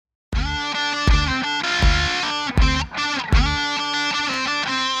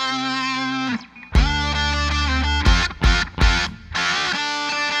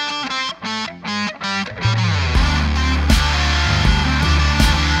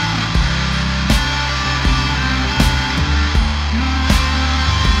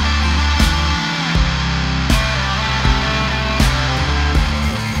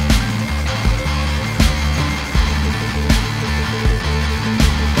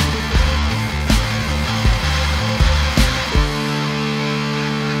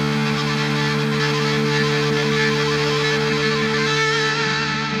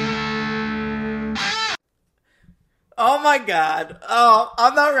my God. Oh,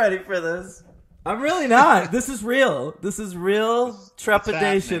 I'm not ready for this. I'm really not. This is real. This is real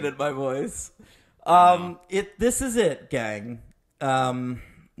trepidation in my voice. This is it, gang.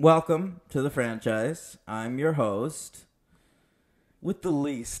 Welcome to the franchise. I'm your host with the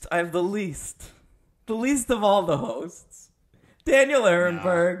least. I have the least of all the hosts. Daniel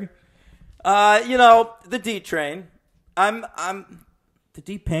Ehrenberg. The D train. I'm the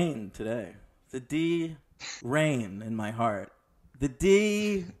D pain today. The D rain in my heart. The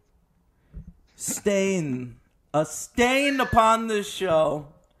D stain. A stain upon this show.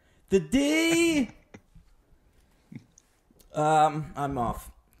 The D. I'm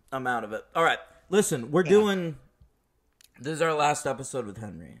off. I'm out of it. All right. Listen, we're doing. This is our last episode with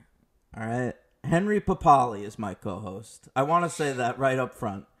Henry. All right. Henry Papali is my co-host. I want to say that right up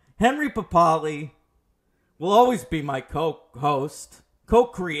front. Henry Papali will always be my co-host,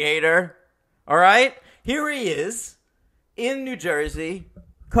 co-creator. All right? Here he is in New Jersey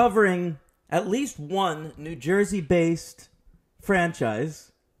covering at least one New Jersey-based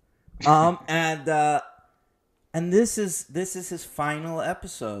franchise. And this is his final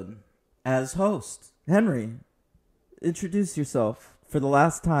episode as host. Henry, introduce yourself for the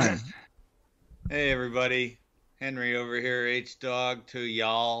last time. Hey everybody, Henry over here, H-Dog to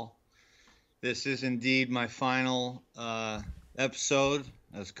y'all. This is indeed my final episode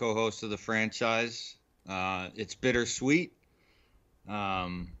as co-host of the franchise. It's bittersweet.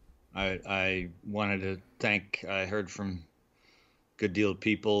 I wanted to thank, I heard from a good deal of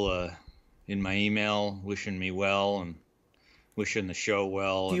people in my email wishing me well and wishing the show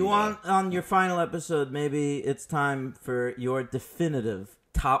well. Do you want, on your final episode, maybe it's time for your definitive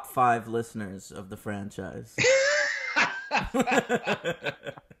top 5 listeners of the franchise?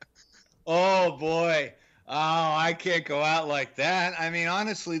 Oh, boy. Oh, I can't go out like that. I mean,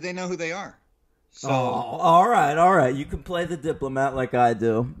 honestly, they know who they are. So, all right. You can play the diplomat like I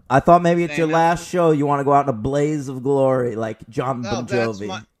do. I thought maybe it's your last show. You want to go out in a blaze of glory like John Bon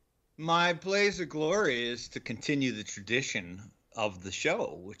Jovi. My blaze of glory is to continue the tradition of the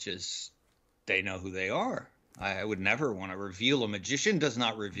show, which is they know who they are. I would never want to reveal. A magician does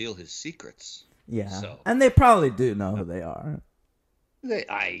not reveal his secrets. Yeah, so, and they probably do know who they are. They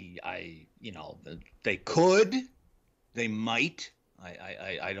could, they might.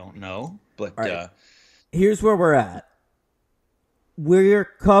 I don't know, but right. Here's where we're at. We're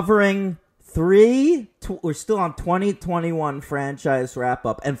covering we're still on 2021 franchise wrap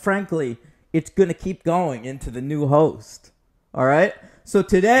up, and frankly, it's gonna keep going into the new host. All right. So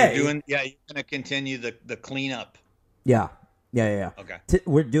today, you're gonna continue the cleanup. Yeah. Okay.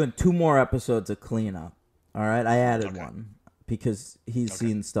 We're doing 2 more episodes of cleanup. All right. I added one because he's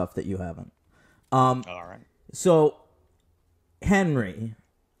seen stuff that you haven't. All right. So Henry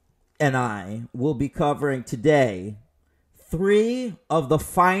and I will be covering today 3 of the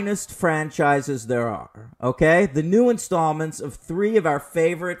finest franchises there are. Okay, the new installments of 3 of our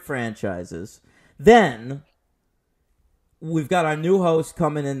favorite franchises. Then we've got our new host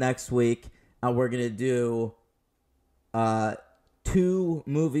coming in next week, and we're going to do 2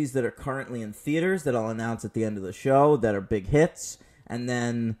 movies that are currently in theaters that I'll announce at the end of the show that are big hits, and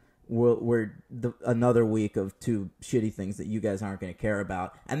then another week of 2 shitty things that you guys aren't going to care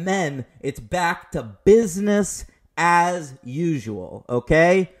about. And then it's back to business as usual,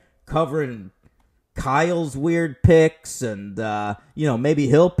 okay? Covering Kyle's weird picks and, maybe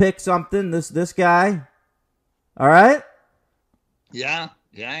he'll pick something, this guy. All right? Yeah.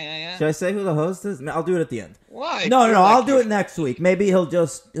 Should I say who the host is? I'll do it at the end. Why? No, I'll do it next week. Maybe he'll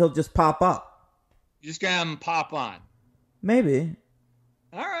just pop up. You just gonna have him pop on. Maybe.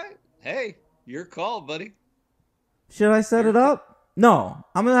 All right. Hey, your call, buddy. Should I set it up? No,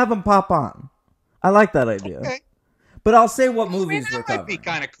 I'm gonna have him pop on. I like that idea. Okay. But I'll say what movies we're covering.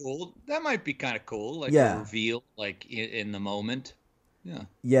 That might be kind of cool. Like a reveal, like in the moment. Yeah.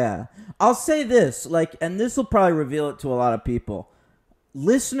 Yeah. I'll say this, and this will probably reveal it to a lot of people.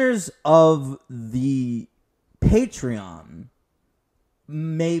 Listeners of the Patreon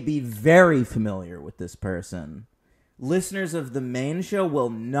may be very familiar with this person. Listeners of the main show will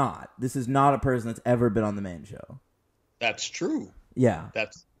not. This is not a person that's ever been on the main show. That's true. Yeah.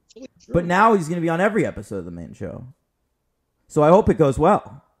 That's really true. But now he's going to be on every episode of the main show. So I hope it goes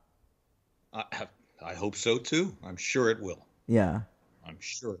well. I hope so, too. I'm sure it will. Yeah. I'm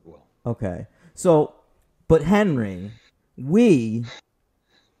sure it will. Okay. So, but Henry, we've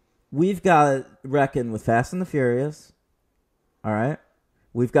got to reckon with Fast and the Furious. All right?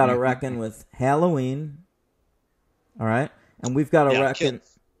 We've got to reckon with Halloween. All right? And we've got to reckon...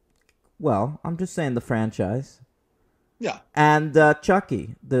 Well, I'm just saying the franchise. Yeah. and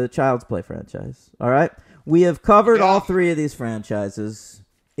Chucky, the Child's Play franchise. All right, we have covered all three of these franchises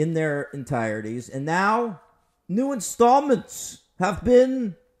in their entireties, and now new installments have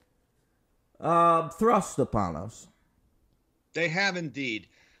been thrust upon us. They have indeed.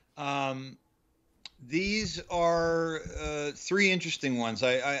 These are three interesting ones.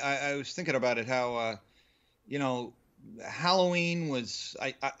 I was thinking about it, how Halloween was,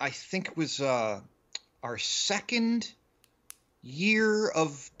 I think was our second year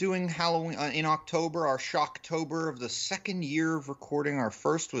of doing Halloween in October, our Shocktober of the second year of recording. Our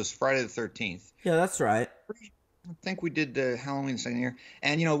first was Friday the 13th. Yeah, that's right. I think we did the Halloween second year,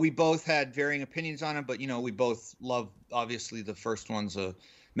 and we both had varying opinions on it, but we both love, obviously, the first one's a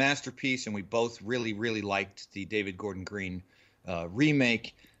masterpiece, and we both really, really liked the David Gordon Green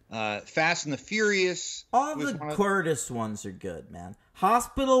remake. Fast and the Furious. All the Curtis ones are good, man.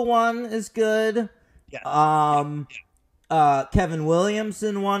 Hospital one is good. Yeah. Kevin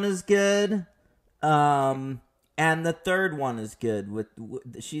Williamson one is good. And the third one is good. With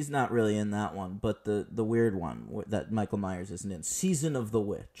she's not really in that one, but the weird one that Michael Myers isn't in, Season of the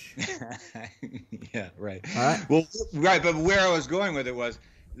Witch. Yeah, right. All right. Well, right, but where I was going with it was,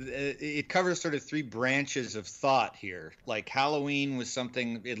 it covers sort of three branches of thought here. Like Halloween was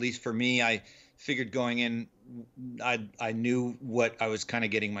something, at least for me, I figured going in, I knew what I was kind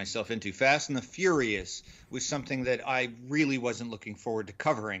of getting myself into. Fast and the Furious was something that I really wasn't looking forward to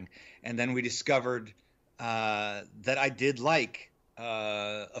covering, and then we discovered that I did like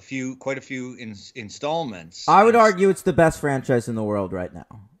quite a few installments. I would argue it's the best franchise in the world right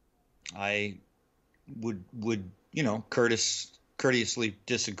now. I would courteously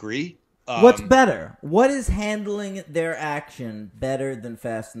disagree. What's better? What is handling their action better than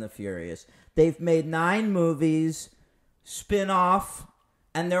Fast and the Furious? They've made 9 movies, spin-off,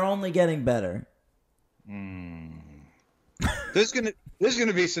 and they're only getting better. There's gonna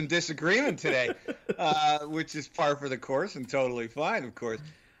be some disagreement today, which is par for the course and totally fine, of course.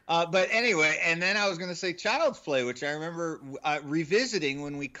 But anyway, and then I was going to say Child's Play, which I remember revisiting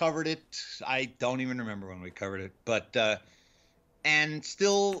when we covered it. I don't even remember when we covered it, but and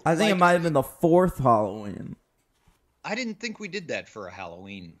still, I think it might have been the 4th Halloween. I didn't think we did that for a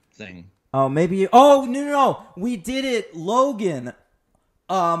Halloween thing. Oh, maybe. Oh, no. We did it. Logan,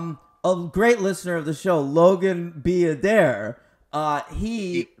 a great listener of the show, Logan B. Adair.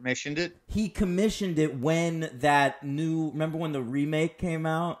 He commissioned it. He commissioned it when that new. Remember when the remake came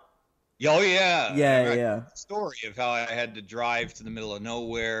out? Oh yeah, yeah. Story of how I had to drive to the middle of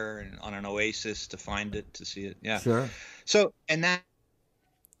nowhere and on an oasis to find it, to see it. Yeah, sure. So, and that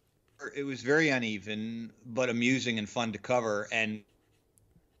it was very uneven, but amusing and fun to cover, and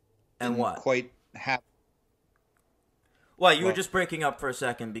what? Quite happy. Well, you were just breaking up for a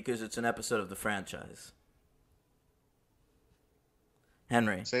second because it's an episode of the franchise.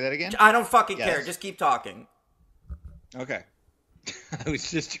 Henry. Say that again? I don't fucking care. Just keep talking. Okay. I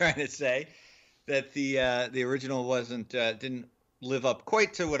was just trying to say that the original didn't live up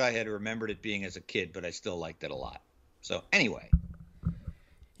quite to what I had remembered it being as a kid, but I still liked it a lot. So anyway.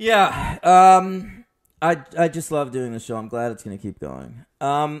 Yeah. I just love doing the show. I'm glad it's going to keep going.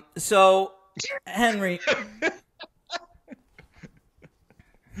 So Henry.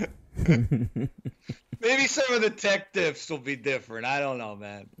 Maybe some of the tech diffs will be different. I don't know,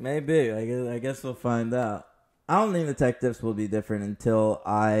 man. Maybe. I guess we'll find out. I don't think the tech diffs will be different until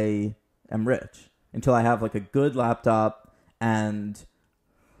I am rich. Until I have like a good laptop, and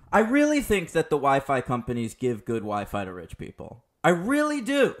I really think that the Wi-Fi companies give good Wi-Fi to rich people. I really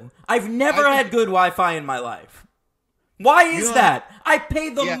do. I've never had good Wi-Fi in my life. Why is that? I pay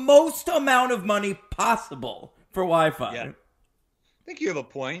the most amount of money possible for Wi-Fi. Yeah. I think you have a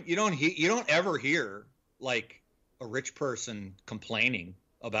point. You don't ever hear like a rich person complaining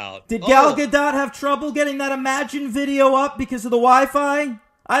about. Did Gal Gadot have trouble getting that Imagine video up because of the Wi-Fi?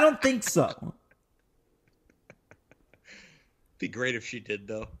 I don't think so. Be great if she did,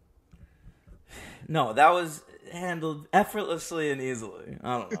 though. No, that was handled effortlessly and easily.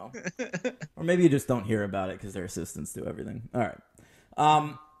 I don't know. Or maybe you just don't hear about it because their assistants do everything. All right.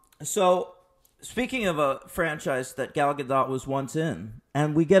 So, speaking of a franchise that Gal Gadot was once in,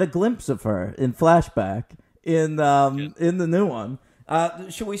 and we get a glimpse of her in flashback in the new one.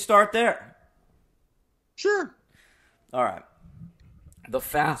 Should we start there? Sure. All right. The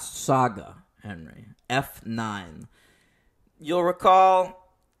Fast Saga, Henry. F9. You'll recall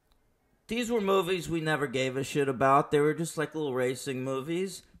these were movies we never gave a shit about. They were just like little racing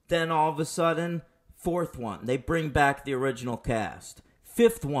movies. Then all of a sudden, 4th one. They bring back the original cast.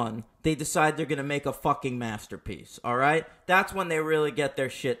 Fifth one, they decide they're going to make a fucking masterpiece, all right? That's when they really get their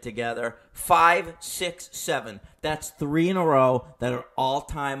shit together. 5, 6, 7. That's 3 in a row that are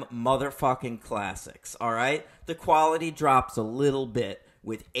all-time motherfucking classics, all right? The quality drops a little bit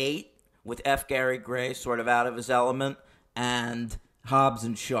with 8, with F. Gary Gray sort of out of his element, and Hobbs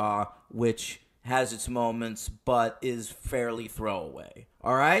and Shaw, which has its moments but is fairly throwaway,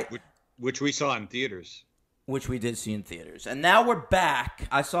 all right? Which we saw in theaters. Which we did see in theaters. And now we're back.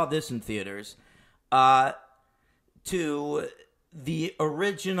 I saw this in theaters. To the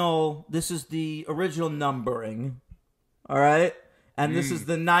original. This is the original numbering. All right? And this is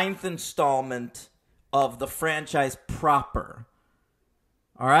the 9th installment of the franchise proper.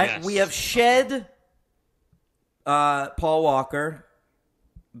 All right? Yes. We have shed Paul Walker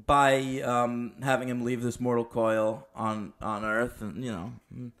by having him leave this mortal coil on Earth. And, you know...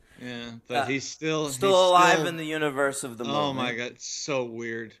 Yeah, but he's still alive in the universe of the movie. Oh my god, it's so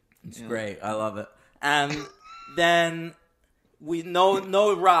weird. It's great. I love it. And then we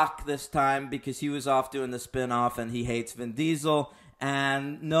no Rock this time because he was off doing the spin-off and he hates Vin Diesel,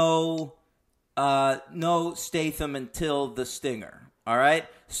 and no Statham until the Stinger. All right?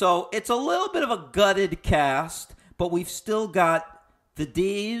 So it's a little bit of a gutted cast, but we've still got the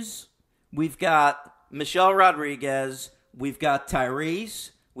D's, we've got Michelle Rodriguez, we've got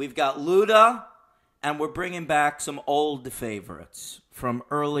Tyrese, we've got Luda, and we're bringing back some old favorites from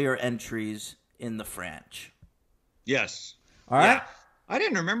earlier entries in the French. Yes. All right? Yeah. I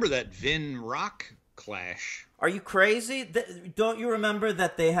didn't remember that Vin Rock clash. Are you crazy? Don't you remember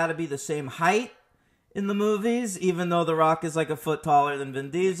that they had to be the same height in the movies, even though The Rock is like a foot taller than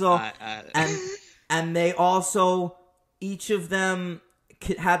Vin Diesel? And they also, each of them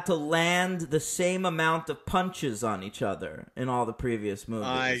had to land the same amount of punches on each other in all the previous movies.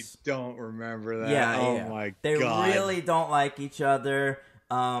 I don't remember that. Yeah, oh my god. They really don't like each other.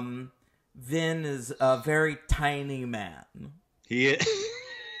 Vin is a very tiny man. He is.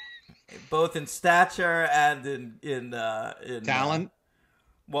 Both in stature and in talent.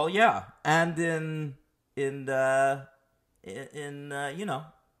 Well, yeah, and in you know,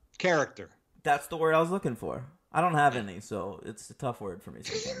 character. That's the word I was looking for. I don't have any, so it's a tough word for me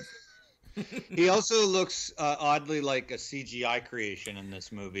sometimes. He also looks oddly like a CGI creation in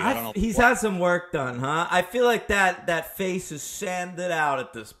this movie. I don't know. He's had some work done, huh? I feel like that face is sanded out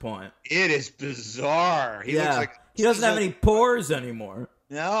at this point. It is bizarre. He looks like he doesn't have any pores anymore.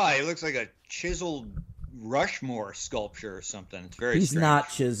 No, he looks like a chiseled Rushmore sculpture or something. It's very He's strange. not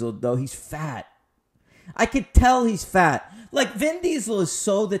chiseled, though. He's fat. I could tell he's fat. Like, Vin Diesel is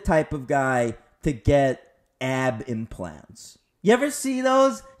so the type of guy to get ab implants. You ever see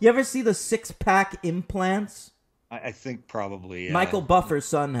those? You ever see the 6-pack implants? I think probably, yeah. Michael Buffer's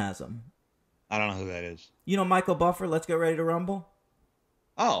son has them. I don't know who that is. You know Michael Buffer, Let's Get Ready to Rumble?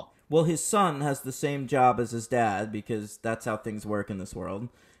 Oh. Well, his son has the same job as his dad because that's how things work in this world.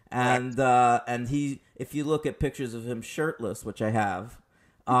 And he, if you look at pictures of him shirtless, which I have,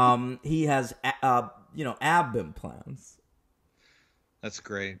 he has ab implants. That's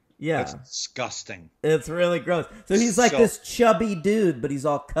great. Yeah. That's disgusting. It's really gross. So he's like this chubby dude, but he's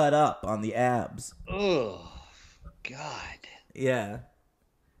all cut up on the abs. Oh, God. Yeah.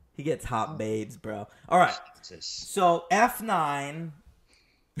 He gets hot babes, bro. All right. Jesus. So F9,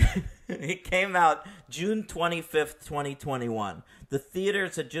 it came out June 25th, 2021. The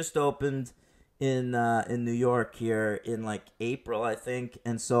theaters had just opened in New York here in like April, I think.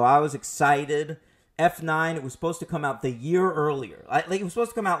 And so I was excited. F9, it was supposed to come out the year earlier. It was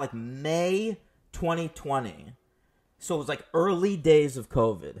supposed to come out like May 2020. So it was like early days of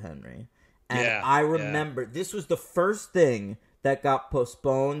COVID, Henry. And I remember this was the first thing that got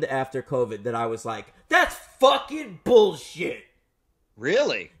postponed after COVID that I was like, that's fucking bullshit.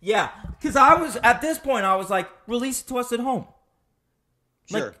 Really? Yeah, because I was, at this point, I was like, release it to us at home.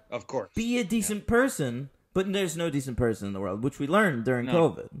 Sure, like, of course. Be a decent person, but there's no decent person in the world, which we learned during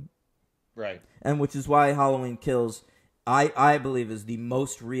COVID. Right. And which is why Halloween Kills, I believe, is the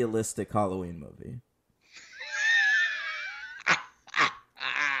most realistic Halloween movie.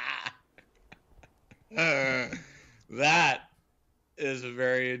 That is a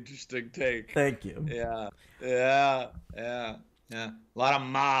very interesting take. Thank you. Yeah. A lot of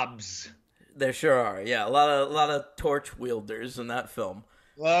mobs. There sure are. Yeah, a lot of torch wielders in that film.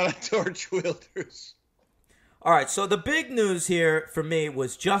 A lot of torch wielders. All right, so the big news here for me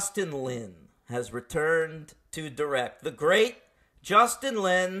was Justin Lin has returned to direct. The great Justin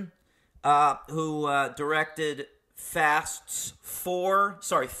Lin, who directed Fasts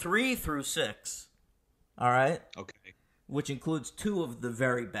 3 through 6. All right? Okay. Which includes 2 of the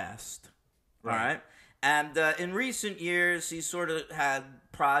very best. Right. All right? And in recent years, he sort of had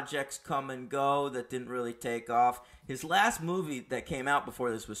projects come and go that didn't really take off. His last movie that came out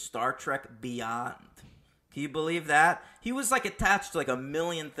before this was Star Trek Beyond. Can you believe that? He was like attached to like a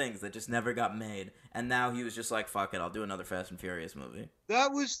million things that just never got made. And now he was just like, fuck it, I'll do another Fast and Furious movie.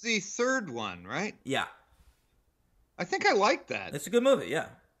 That was the third one, right? Yeah. I think I liked that. It's a good movie, yeah.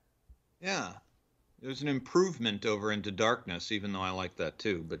 Yeah. It was an improvement over Into Darkness, even though I like that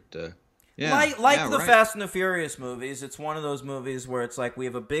too. But, yeah. Like yeah, the right. Fast and the Furious movies, it's one of those movies where it's like we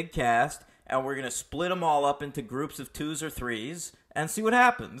have a big cast, and we're going to split them all up into groups of 2s or 3s and see what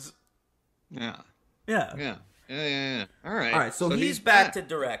happens. Yeah. Yeah. Yeah. Yeah. All right. All right, so he's back to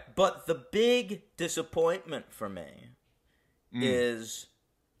direct. But the big disappointment for me is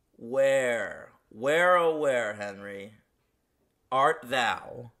where, oh where, Henry, art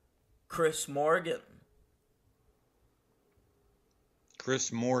thou, Chris Morgan?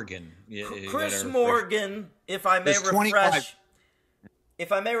 Chris Morgan. Yeah, Chris Morgan, if I may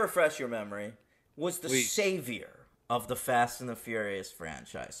refresh your memory, was the savior of the Fast and the Furious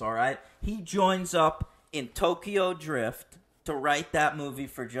franchise, all right? He joins up in Tokyo Drift to write that movie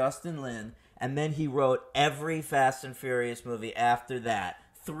for Justin Lin, and then he wrote every Fast and Furious movie after that,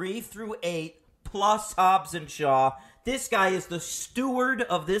 3 through 8, plus Hobbs and Shaw. This guy is the steward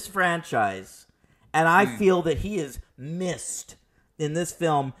of this franchise, and I feel that he is missed in this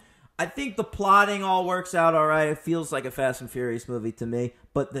film. I think the plotting all works out all right. It feels like a Fast and Furious movie to me,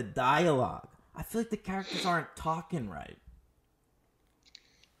 but the dialogue, I feel like the characters aren't talking right.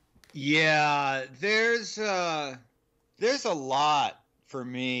 Yeah, there's a lot for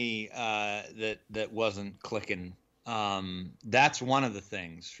me that wasn't clicking. That's one of the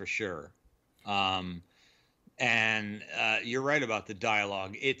things for sure. And you're right about the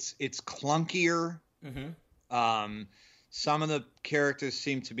dialogue. It's clunkier. Mm-hmm. Some of the characters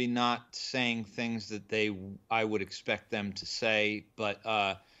seem to be not saying things that I would expect them to say, but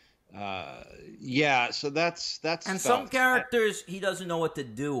yeah, so that's and some characters he doesn't know what to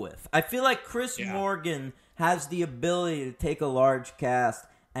do with. I feel like Chris Morgan has the ability to take a large cast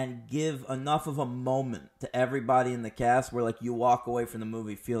and give enough of a moment to everybody in the cast where like you walk away from the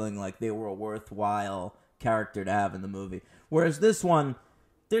movie feeling like they were a worthwhile character to have in the movie. Whereas this one,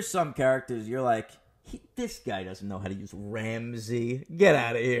 there's some characters you're like, this guy doesn't know how to use Ramsey. Get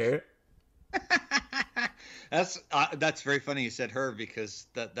out of here. That's very funny you said her because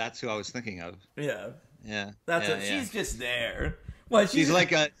that's who I was thinking of. Yeah. Yeah. She's just there. What, she's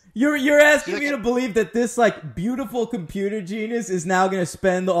like a You're asking me to believe that this like beautiful computer genius is now going to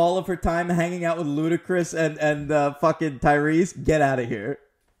spend all of her time hanging out with Ludacris and fucking Tyrese? Get out of here.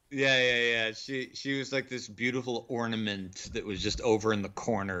 Yeah. She was like this beautiful ornament that was just over in the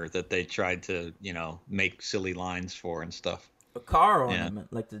corner that they tried to, make silly lines for and stuff. A car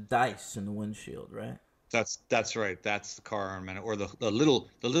ornament, like the dice in the windshield, right? That's right. That's the car ornament, or the little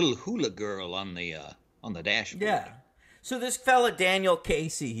hula girl on the dashboard. Yeah. So this fella Daniel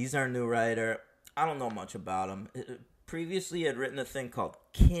Casey, he's our new writer. I don't know much about him. Previously, he had written a thing called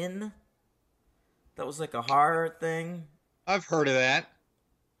Kin. That was like a horror thing. I've heard of that.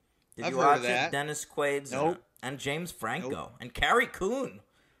 Did you watch it? Dennis Quaid and James Franco and Carrie Coon.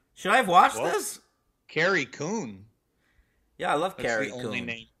 Should I have watched this? Carrie Coon. Yeah, I love Carrie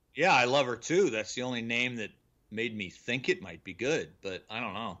Coon. Yeah, I love her too. That's the only name that made me think it might be good, but I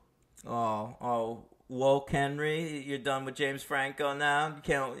don't know. Oh, woke Henry, you're done with James Franco now? You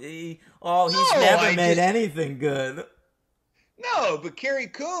can't. He's never made anything good. No, but Carrie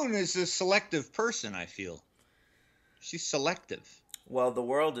Coon is a selective person, I feel. She's selective. Well, the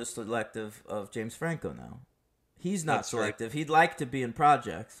world is selective of James Franco now. He's not selective. Right. He'd like to be in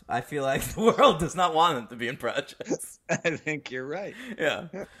projects. I feel like the world does not want him to be in projects. I think you're right. Yeah.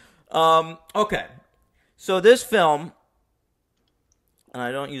 Okay. So this film, and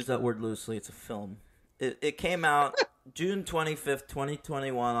I don't use that word loosely, it's a film. It came out June 25th,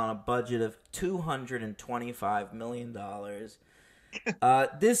 2021 on a budget of $225 million.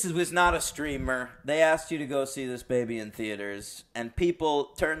 This was not a streamer. They asked you to go see this baby in theaters, and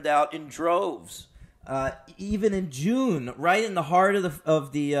people turned out in droves. Even in June, right in the heart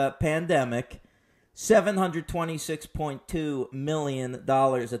of the pandemic, $726.2 million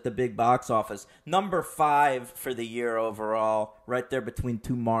at the big box office. Number 5 for the year overall, right there between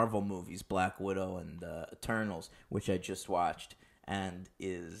two Marvel movies, Black Widow and Eternals, which I just watched, and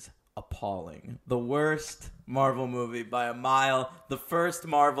is appalling. The worst Marvel movie by a mile. The first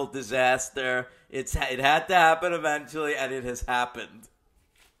Marvel disaster. It had to happen eventually, and it has happened.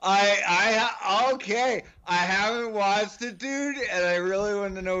 Okay. I haven't watched it, dude, and I really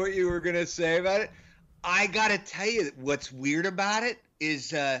wanted to know what you were gonna say about it. I gotta tell you, what's weird about it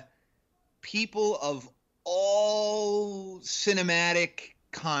is people of all cinematic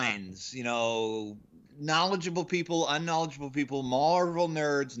kinds, knowledgeable people, unknowledgeable people, Marvel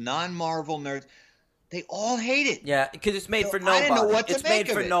nerds, non-Marvel nerds, they all hate it. Yeah, because it's made for I nobody. didn't know what to It's make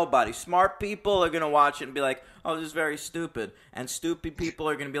made for of it. nobody. Smart people are going to watch it and be like, oh, this is very stupid. And stupid people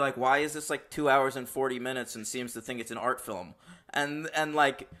are going to be like, why is this like 2 hours and 40 minutes and seems to think it's an art film? And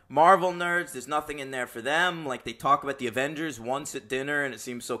like Marvel nerds, there's nothing in there for them. Like they talk about the Avengers once at dinner and it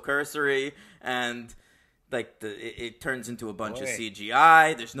seems so cursory. And like it turns into a bunch of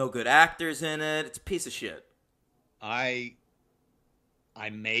CGI. There's no good actors in it. It's a piece of shit. I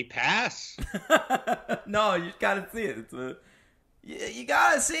may pass. No, you gotta see it. You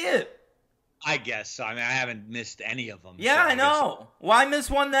gotta see it. I guess so. I mean, I haven't missed any of them. Yeah, so I know. Why miss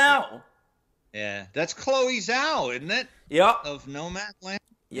one now? Yeah, that's Chloe Zhao, isn't it? Yep. Of Nomadland.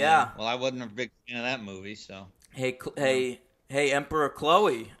 Yeah. Well, I wasn't a big fan of that movie, so. Hey, Emperor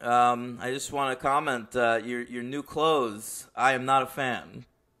Chloe. I just want to comment. Your new clothes. I am not a fan.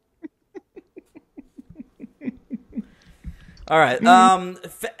 All right.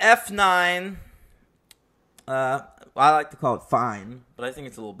 F9. I like to call it fine, but I think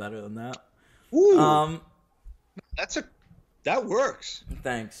it's a little better than that. Ooh. That works.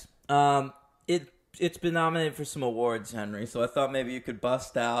 Thanks. It's been nominated for some awards, Henry. So I thought maybe you could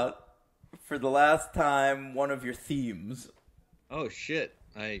bust out for the last time one of your themes. Oh shit.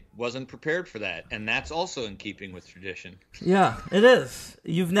 I wasn't prepared for that, and that's also in keeping with tradition. Yeah, it is.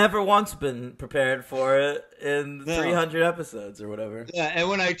 You've never once been prepared for it in 300 episodes or whatever. Yeah, and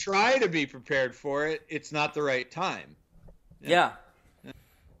when I try to be prepared for it, it's not the right time. Yeah.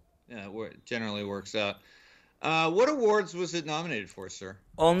 Yeah, it generally works out. What awards was it nominated for, sir?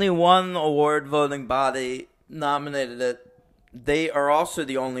 Only one award voting body nominated it. They are also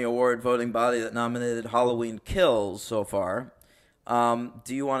the only award voting body that nominated Halloween Kills so far.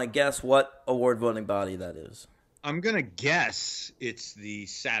 Do you want to guess what award voting body that is? I'm going to guess it's the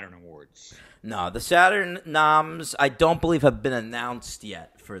Saturn Awards. No, the Saturn noms, I don't believe have been announced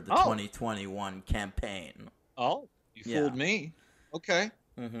yet for the 2021 campaign. Oh, you fooled me. Okay.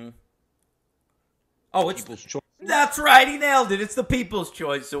 Mm-hmm. Oh, it's People's Choice. That's right, he nailed it. It's the People's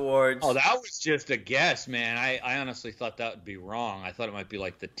Choice Awards. Oh, that was just a guess, man. I honestly thought that would be wrong. I thought it might be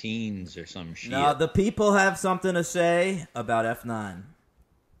like the teens or some shit. No, the people have something to say about F9.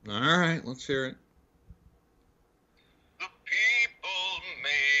 All right, let's hear it. The people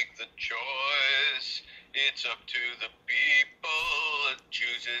make the choice. It's up to the people. It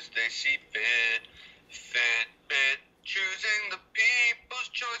chooses they see fit. Choosing the People's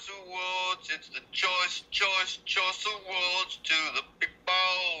Choice Awards. It's the choice awards to the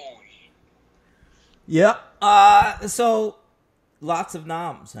people. Yep. So, lots of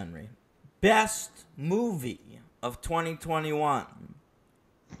noms, Henry. Best movie of 2021.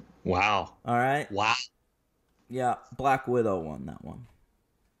 Wow. All right? Wow. Yeah, Black Widow won that one.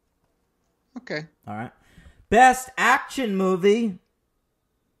 Okay. All right. Best action movie.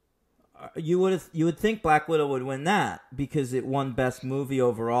 You would think Black Widow would win that because it won Best Movie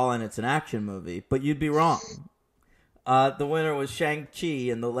overall and it's an action movie, but you'd be wrong. The winner was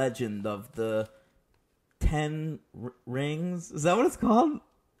Shang-Chi and the Legend of the Ten Rings. Is that what it's called?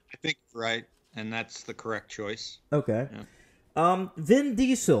 I think you're right, and that's the correct choice. Okay. Yeah. Vin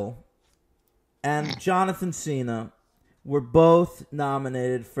Diesel and Jonathan Cena were both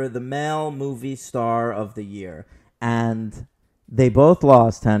nominated for the Male Movie Star of the Year, and they both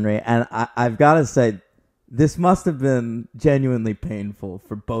lost, Henry, and I've got to say, this must have been genuinely painful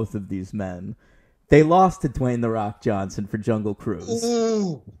for both of these men. They lost to Dwayne "The Rock" Johnson for Jungle Cruise.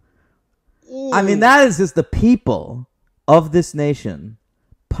 Ooh. I mean, that is just the people of this nation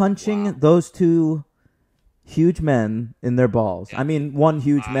punching those two huge men in their balls. Yeah. I mean, one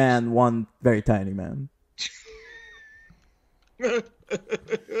huge man, one very tiny man.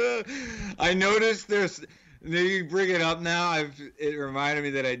 I noticed there's... You bring it up now. It reminded me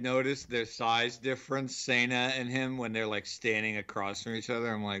that I noticed their size difference, Cena and him, when they're like standing across from each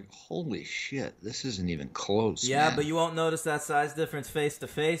other. I'm like, holy shit, this isn't even close. Yeah, man. But you won't notice that size difference face to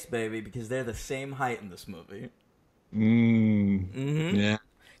face, baby, because they're the same height in this movie. Mm-hmm. Yeah.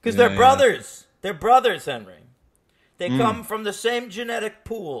 Because they're brothers. They're brothers, Henry. They come from the same genetic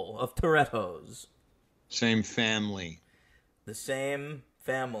pool of Toretto's. Same family. The same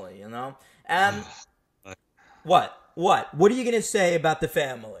family, you know? And... What? What are you going to say about the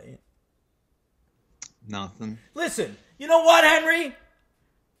family? Nothing. Listen, you know what, Henry?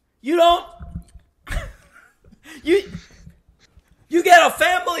 You don't... you get a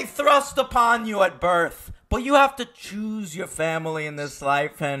family thrust upon you at birth, but you have to choose your family in this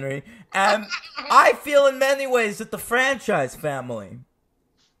life, Henry. And I feel in many ways that the franchise family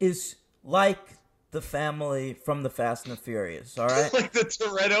is like the family from the Fast and the Furious, all right? Like the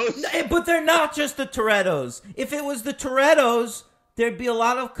Torettos? But they're not just the Torettos. If it was the Torettos, there'd be a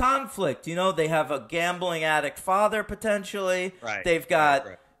lot of conflict. You know, they have a gambling addict father, potentially. Right. They've got,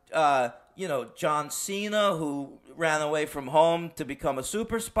 Right. John Cena, who ran away from home to become a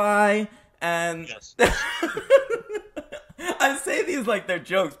super spy. And Yes. I say these like they're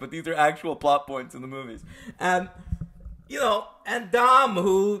jokes, but these are actual plot points in the movies. And, and Dom,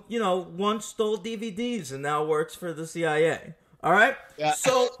 who, once stole DVDs and now works for the CIA. All right? Yeah.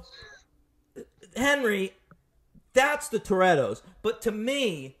 So, Henry, that's the Torettos. But to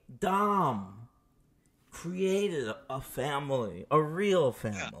me, Dom created a family, a real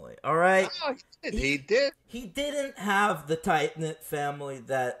family. All right? Oh, he did. He didn't have the tight-knit family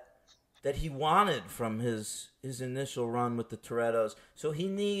that he wanted from his initial run with the Torettos. So he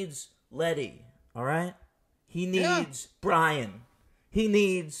needs Letty, all right? He needs Brian. He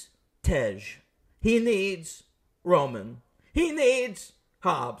needs Tej. He needs Roman. He needs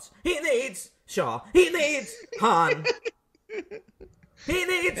Hobbs. He needs Shaw. He needs Han. He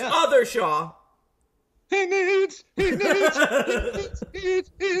needs other Shaw. He needs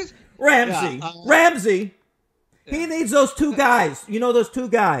Ramsey. Yeah, Ramsey. He needs those two guys. You know those two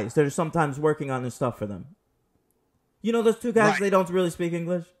guys that are sometimes working on his stuff for them. You know those two guys, Right. They don't really speak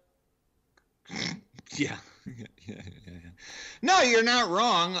English? Yeah. No, you're not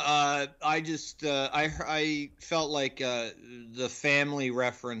wrong. I just I felt like the family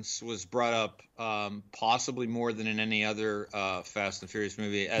reference was brought up possibly more than in any other Fast and Furious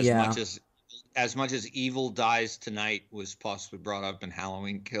movie. As much as Evil Dies Tonight was possibly brought up in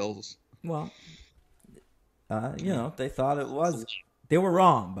Halloween Kills. Well, they thought it was. They were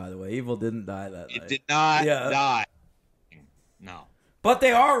wrong, by the way. Evil didn't die that night. It did not die. No. But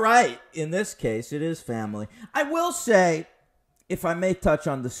they are right. In this case, it is family. I will say, if I may touch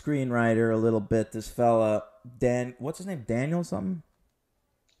on the screenwriter a little bit, this fella, what's his name? Daniel something?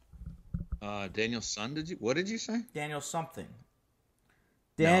 Daniel Son, what did you say? Daniel something.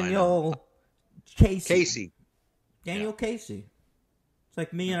 No, I Daniel Casey. Casey. Daniel Casey. It's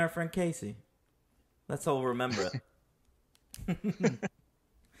like me and our friend Casey. That's how we'll remember it.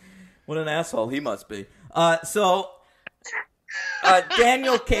 What an asshole he must be.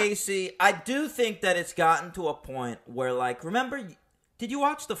 Daniel Casey, I do think that it's gotten to a point where, like, remember, did you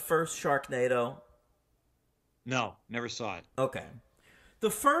watch the first Sharknado? No, never saw it. Okay. The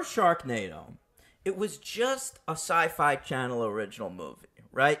first Sharknado, it was just a Sci-Fi Channel original movie,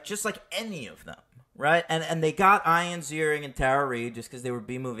 right? Just like any of them, right? And they got Ian Ziering and Tara Reid just because they were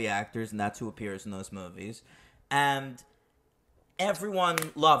B-movie actors, and that's who appears in those movies. And everyone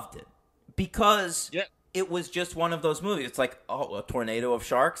loved it because it was just one of those movies. It's like, oh, a tornado of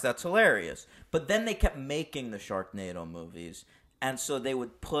sharks? That's hilarious. But then they kept making the Sharknado movies, and so they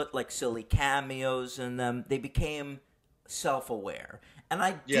would put, like, silly cameos in them. They became self-aware. And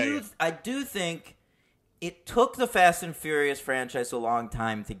I do think it took the Fast and Furious franchise a long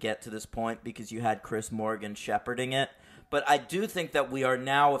time to get to this point because you had Chris Morgan shepherding it. But I do think that we are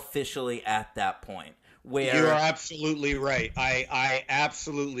now officially at that point where you are absolutely right. I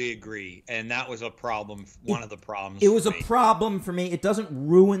absolutely agree, and that was a problem. One of the problems. It was a problem for me. It doesn't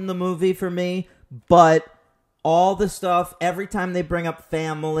ruin the movie for me, but all the stuff every time they bring up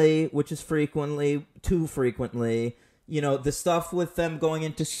family, which is too frequently. The stuff with them going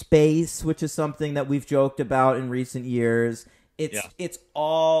into space, which is something that we've joked about in recent years. It's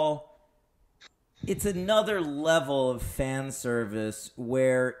another level of fan service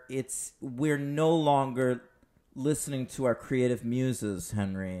where we're no longer listening to our creative muses,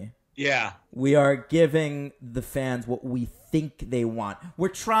 Henry. Yeah. We are giving the fans what we think they want. We're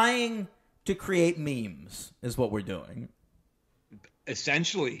trying to create memes, is what we're doing.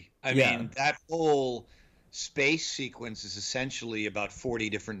 Essentially. I mean, that whole space sequence is essentially about 40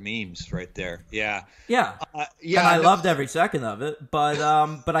 different memes right there. Yeah. Yeah. And I loved every second of it, but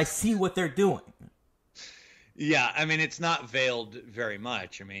I see what they're doing. Yeah, I mean, it's not veiled very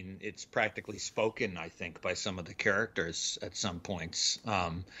much. I mean, it's practically spoken, I think, by some of the characters at some points.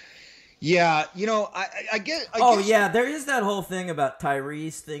 I guess. There is that whole thing about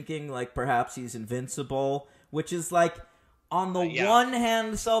Tyrese thinking like perhaps he's invincible, which is like on the one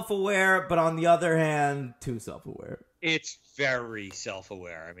hand self-aware, but on the other hand too self-aware. It's very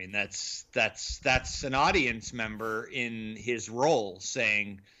self-aware. I mean, that's an audience member in his role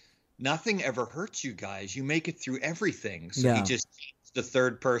saying, nothing ever hurts you guys. You make it through everything. So he just changed the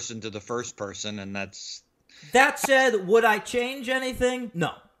third person to the first person, and that's... That said, would I change anything?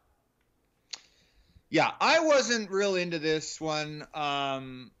 No. Yeah, I wasn't real into this one.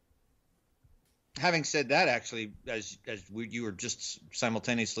 having said that, actually, you were just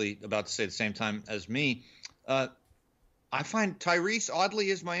simultaneously about to say at the same time as me, I find Tyrese oddly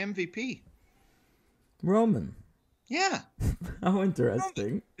is my MVP. Roman. Yeah. How interesting.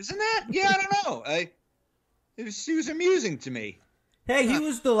 Roman. Isn't that? Yeah, I don't know. He was amusing to me. Hey, he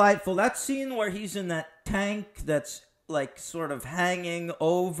was delightful. That scene where he's in that tank that's like sort of hanging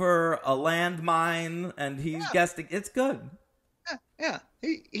over a landmine and he's guessing, it's good. Yeah.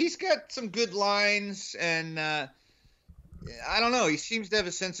 He's got some good lines, and I don't know. He seems to have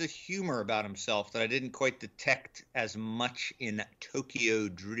a sense of humor about himself that I didn't quite detect as much in Tokyo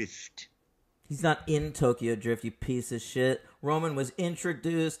Drift. He's not in Tokyo Drift, you piece of shit. Roman was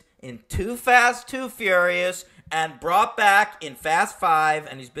introduced in Too Fast, Too Furious, and brought back in Fast 5,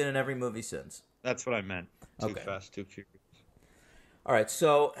 and he's been in every movie since. That's what I meant. Too Okay. Fast, Too Furious. All right,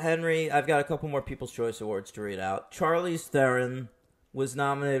 so, Henry, I've got a couple more People's Choice Awards to read out. Charlize Theron was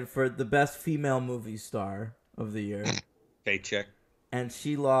nominated for the Best Female Movie Star of the year. Paycheck. And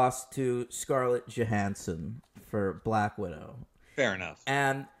she lost to Scarlett Johansson for Black Widow. Fair enough.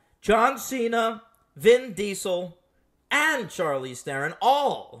 And John Cena, Vin Diesel, and Charlize Theron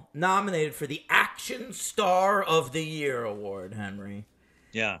all nominated for the Action Star of the Year award, Henry.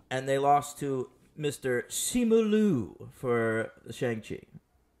 Yeah. And they lost to Mr. Simu Liu for Shang-Chi.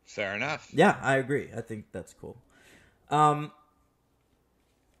 Fair enough. Yeah, I agree. I think that's cool.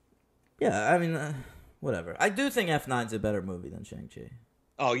 Yeah, I mean, whatever. I do think F9's a better movie than Shang-Chi.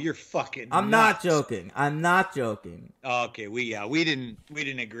 Oh, you're fucking I'm nuts. not joking. I'm not joking. Okay, we didn't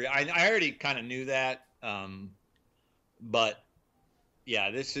agree. I already kind of knew that. But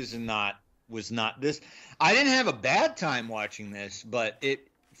yeah, this was not this. I didn't have a bad time watching this, but it,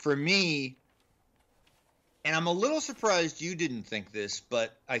 for me, and I'm a little surprised you didn't think this,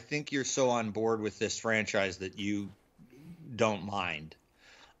 but I think you're so on board with this franchise that you don't mind.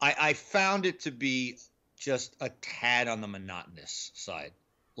 I found it to be just a tad on the monotonous side.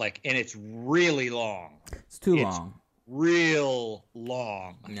 Like, and it's really long. It's too long. Real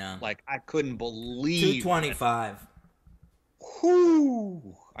long. Yeah. Like, I couldn't believe 225.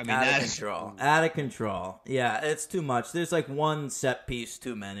 Whoo! I mean, Out of that's control. Out of control. Yeah, it's too much. There's like one set piece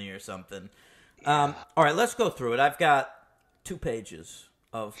too many or something. All right, let's go through it. I've got 2 pages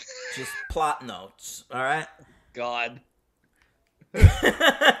of just plot notes. All right? God.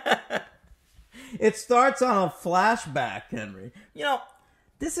 It starts on a flashback, Henry. You know,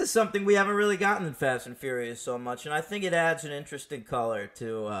 this is something we haven't really gotten in Fast and Furious so much, and I think it adds an interesting color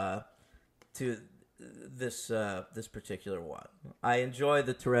to this particular one. I enjoy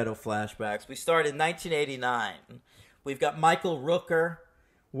the Toretto flashbacks. We start in 1989. We've got Michael Rooker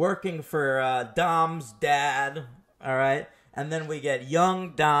working for Dom's dad, all right? And then we get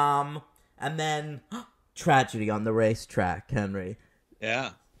young Dom, and then tragedy on the racetrack, Henry.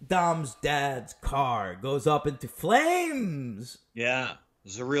 Yeah. Dom's dad's car goes up into flames. Yeah.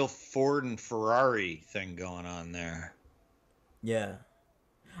 There's a real Ford and Ferrari thing going on there. Yeah.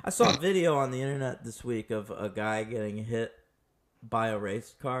 I saw a video on the internet this week of a guy getting hit by a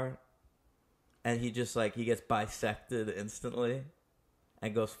race car, and he just, like, he gets bisected instantly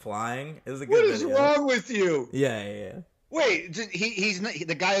and goes flying. It was a good video. What is wrong with you? Yeah. Wait, he's not,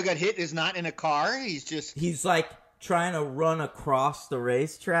 the guy who got hit is not in a car? He's like trying to run across the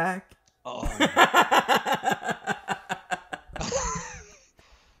racetrack. Oh.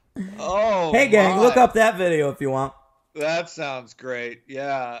 Oh. Hey, gang, my. look up that video if you want. That sounds great.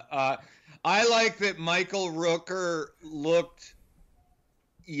 Yeah. I like that Michael Rooker looked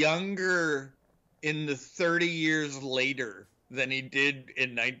younger in the 30 years later than he did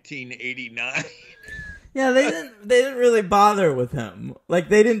in 1989. Yeah, they didn't really bother with him. Like,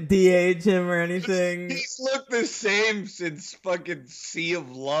 they didn't de-age him or anything. He's looked the same since fucking Sea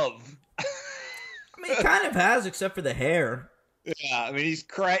of Love. I mean, he kind of has, except for the hair. Yeah, I mean,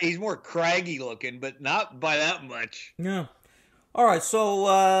 he's more craggy looking, but not by that much. Yeah. All right,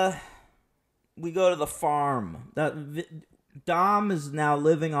 so we go to the farm. Dom is now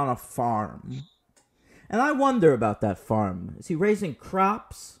living on a farm. And I wonder about that farm. Is he raising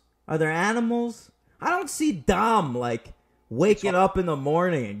crops? Are there animals? I don't see Dom, like, waking up in the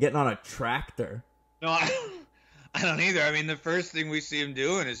morning and getting on a tractor. No, I don't either. I mean, the first thing we see him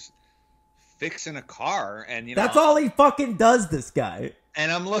doing is fixing a car, and that's all he fucking does, this guy.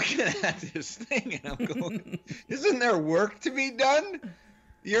 And I'm looking at this thing, and I'm going, isn't there work to be done?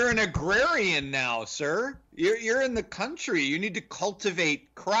 You're an agrarian now, sir. You're in the country. You need to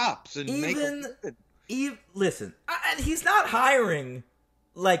cultivate crops and listen, he's not hiring,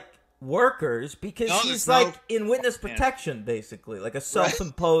 like, workers because he's in witness protection, basically, like a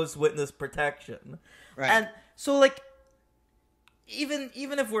self-imposed witness protection. Right. And so, like, even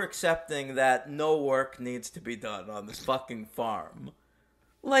if we're accepting that no work needs to be done on this fucking farm,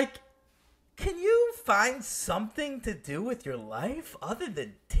 like, can you find something to do with your life other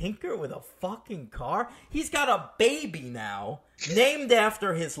than tinker with a fucking car? He's got a baby now, named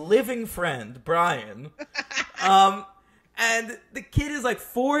after his living friend, Brian. And the kid is like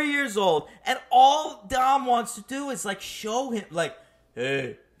 4 years old, and all Dom wants to do is like show him, like,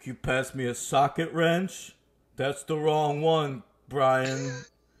 hey, can you pass me a socket wrench? That's the wrong one, Brian.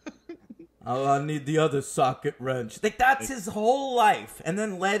 I need the other socket wrench. Like, that's his whole life. And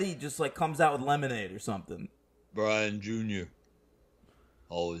then Letty just like comes out with lemonade or something. Brian Jr.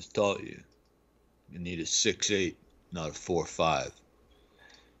 always taught you need a 6'8", not a 4'5".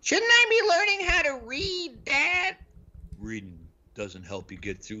 Shouldn't I be learning how to read, Dad? Reading doesn't help you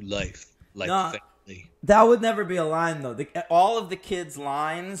get through life like No. family. That would never be a line, though. All of the kids'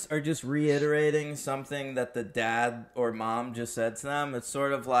 lines are just reiterating something that the dad or mom just said to them. It's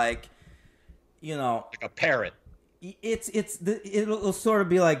sort of like, you know, Like a parrot. it'll sort of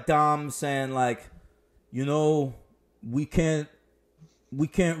be like Dom saying, like, you know, we can't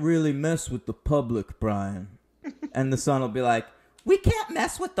really mess with the public, Brian. And the son will be like, we can't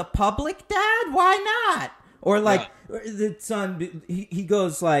mess with the public, Dad? Why not? Or like, the son, he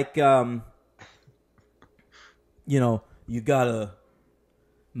goes like, you know, you gotta,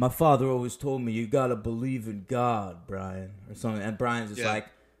 my father always told me you gotta believe in God, Brian, or something. And Brian's just like,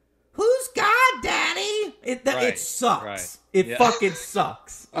 who's God, Daddy? It sucks. Right. It fucking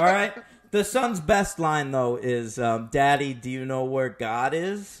sucks. All right? The son's best line, though, is, Daddy, do you know where God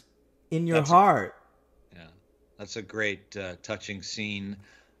is? In your heart. That's a great, touching scene.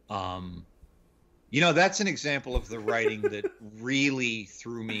 You know, that's an example of the writing that really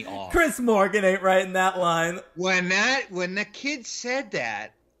threw me off. Chris Morgan ain't writing that line. When the kid said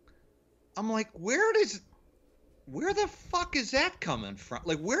that, I'm like, where the fuck is that coming from?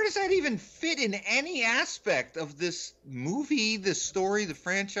 Like, where does that even fit in any aspect of this movie, the story, the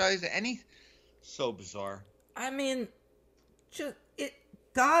franchise, so bizarre. I mean,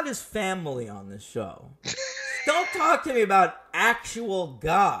 God is family on this show. Don't talk to me about actual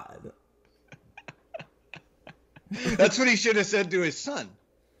God. That's what he should have said to his son.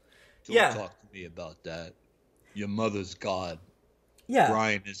 Don't talk to me about that. Your mother's God. Yeah.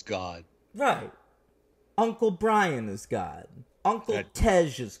 Brian is God. Right. Uncle Brian is God. Uncle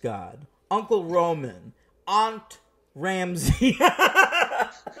Tej is God. Uncle Roman. Aunt Ramsey.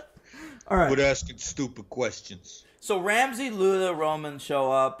 All right. Quit asking stupid questions. So Ramsey, Luda, Roman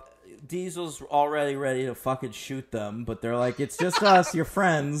show up. Diesel's already ready to fucking shoot them, but they're like, it's just us, your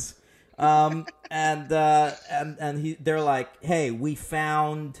friends. They're like, hey, we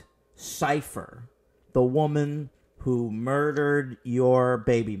found Cypher, the woman who murdered your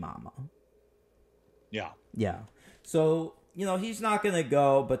baby mama. Yeah. Yeah. So, you know, he's not going to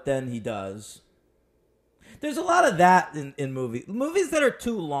go, but then he does. There's a lot of that in movies. Movies that are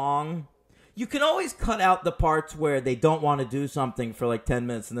too long, you can always cut out the parts where they don't want to do something for like 10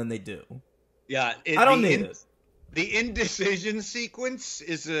 minutes and then they do. Yeah. I don't need it. The indecision sequence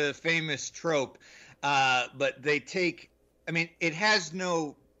is a famous trope, but they take, I mean, it has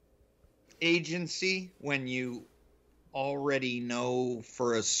no agency when you already know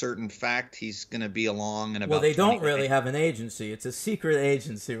for a certain fact he's going to be along in about. Well, they don't really have an agency. It's a secret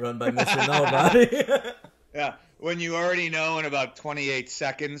agency run by Mr. Nobody. Yeah, when you already know in about 28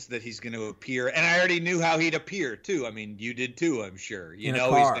 seconds that he's going to appear, and I already knew how he'd appear too. I mean, you did too, I'm sure. You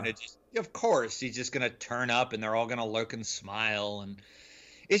know, he's going to just, of course, he's just going to turn up, and they're all going to look and smile, and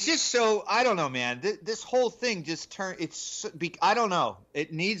it's just so, I don't know, man. This whole thing just I don't know.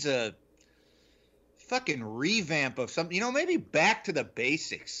 It needs a fucking revamp of something. You know, maybe back to the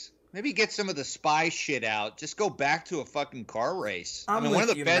basics. Maybe get some of the spy shit out. Just go back to a fucking car race. I mean, one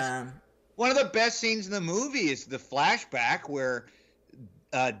of the best scenes in the movie is the flashback where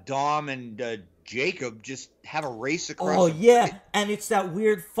Dom and Jacob just have a race across. Oh yeah, and it's that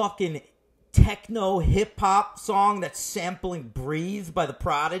weird fucking techno hip hop song that's sampling "Breathe" by the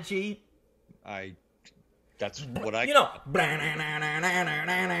Prodigy. That's what I. You know.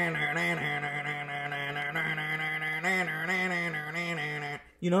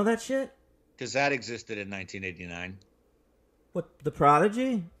 You know that shit? Because that existed in 1989. What, the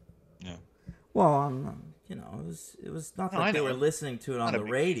Prodigy? Yeah. Well, you know, it was not that they were listening to it on the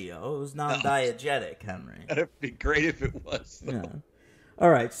radio. It was non-diegetic, Henry. That'd be great if it was. Yeah. All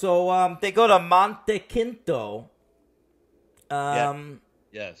right, so they go to Monte Quinto.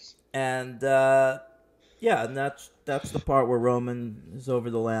 Yes. And and that's the part where Roman is over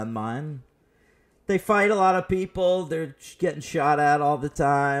the landmine. They fight a lot of people. They're getting shot at all the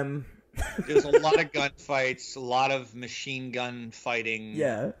time. There's a lot of gunfights, a lot of machine gun fighting.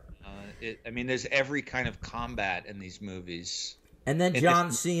 Yeah. There's every kind of combat in these movies. And then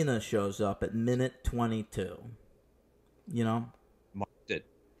John Cena shows up at minute 22. You know?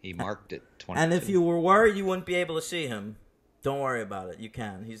 He marked it. 22. And if you were worried you wouldn't be able to see him, don't worry about it. You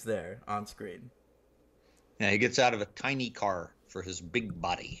can. He's there on screen. Yeah, he gets out of a tiny car for his big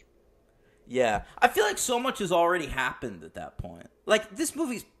body. Yeah. I feel like so much has already happened at that point. Like, this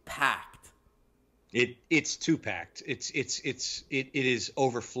movie's packed. It's too packed. It is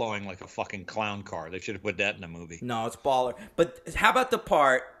overflowing like a fucking clown car. They should have put that in a movie. No, it's baller. But how about the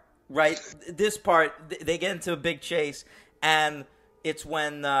part, right? This part, they get into a big chase, and it's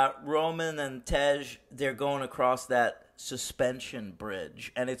when Roman and Tej, they're going across that suspension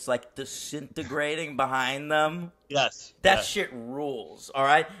bridge, and it's like disintegrating behind them. Yes. That shit rules, all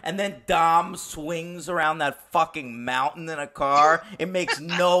right? And then Dom swings around that fucking mountain in a car. It makes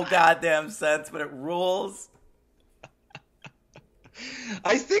no goddamn sense, but it rules.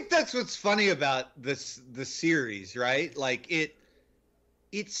 I think that's what's funny about the series, right? Like, it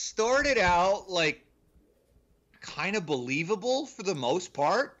started out, like, kind of believable for the most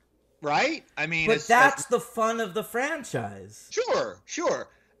part, right? I mean, but that's the fun of the franchise. Sure.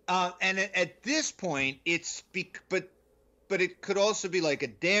 And at this point, but it could also be like a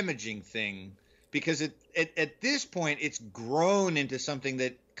damaging thing because at this point, it's grown into something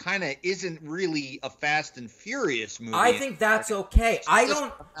that kind of isn't really a Fast and Furious movie. I think that's okay.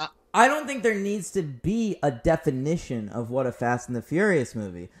 I don't think there needs to be a definition of what a Fast and the Furious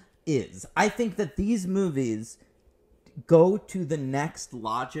movie is. I think that these movies go to the next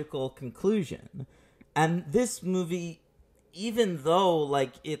logical conclusion. And this movie, even though,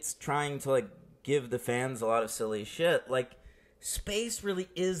 like, it's trying to, like, give the fans a lot of silly shit, like, space really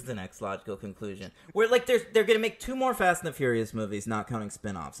is the next logical conclusion. Where, like, they're going to make 2 more Fast and the Furious movies, not counting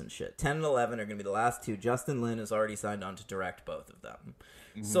spin-offs and shit. 10 and 11 are going to be the last 2. Justin Lin has already signed on to direct both of them.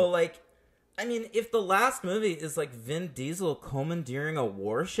 Mm-hmm. So, like, I mean, if the last movie is, like, Vin Diesel commandeering a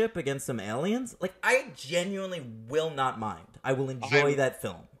warship against some aliens, like, I genuinely will not mind. I will enjoy that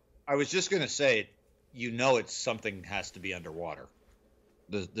film. I was just going to say, it's something has to be underwater.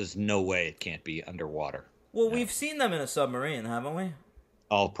 There's no way it can't be underwater. Well, we've seen them in a submarine, haven't we?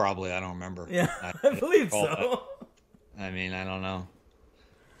 Oh, probably. I don't remember. Yeah, I believe so. I mean, I don't know.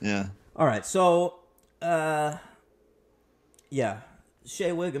 Yeah. All right, so, yeah.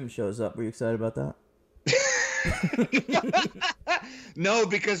 Shea Wiggum shows up. Were you excited about that? No,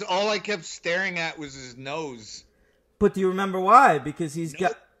 because all I kept staring at was his nose. But do you remember why? Because he's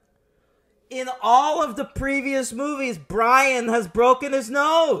got... In all of the previous movies, Brian has broken his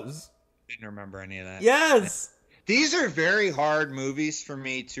nose. Didn't remember any of that. Yes. These are very hard movies for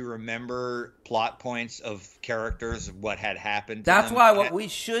me to remember plot points of characters, of what had happened to That's them. why what we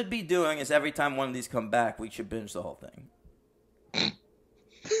should be doing is every time one of these come back, we should binge the whole thing.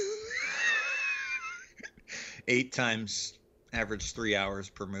 8 times average 3 hours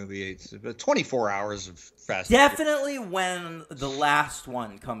per movie. It's 24 hours of Fast. Definitely when the last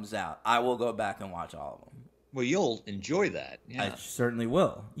one comes out, I will go back and watch all of them. Well, you'll enjoy that. Yeah. I certainly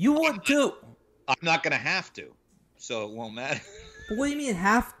will. You would too. I'm not going to have to, so it won't matter. But what do you mean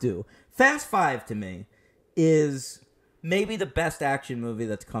have to? Fast 5 to me is maybe the best action movie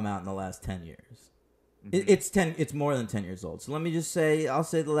that's come out in the last 10 years. Mm-hmm. It's more than 10 years old. So let me just say, I'll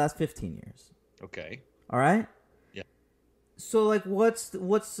say the last 15 years. Okay. All right? Yeah. So, like, what's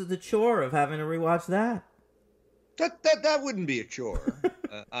the chore of having to rewatch that? That wouldn't be a chore.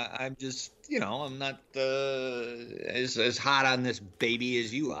 I'm just, I'm not as hot on this baby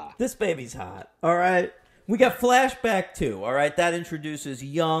as you are. This baby's hot. All right? We got Flashback 2, all right? That introduces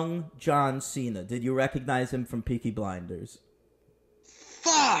young John Cena. Did you recognize him from Peaky Blinders?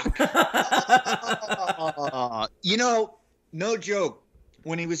 Fuck! No joke.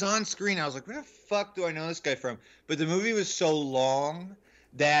 When he was on screen, I was like, where the fuck do I know this guy from? But the movie was so long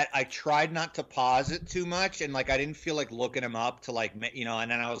that I tried not to pause it too much, and, like, I didn't feel like looking him up to, like, and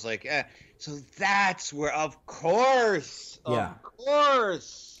then I was like, so that's where, of course.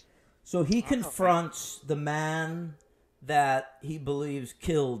 So he confronts the man that he believes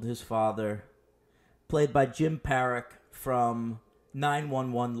killed his father, played by Jim Parrack from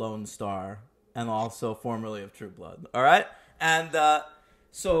 911 Lone Star, and also formerly of True Blood. All right? And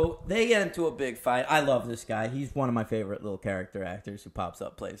so they get into a big fight. I love this guy. He's one of my favorite little character actors who pops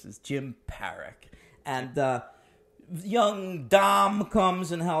up places. Jim Parrack. And young Dom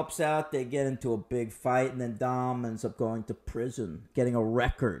comes and helps out. They get into a big fight, and then Dom ends up going to prison, getting a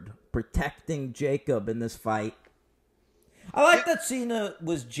record, protecting Jacob in this fight. I like that Cena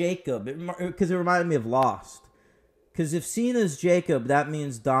was Jacob, because it reminded me of Lost. Because if Cena's Jacob, that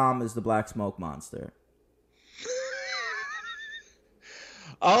means Dom is the black smoke monster.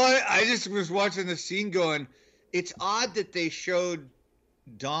 I just was watching the scene going, it's odd that they showed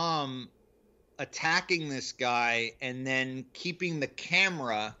Dom attacking this guy and then keeping the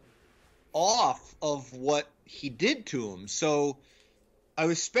camera off of what he did to him. So I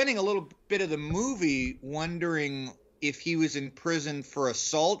was spending a little bit of the movie wondering if he was in prison for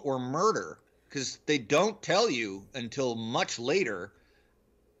assault or murder, because they don't tell you until much later,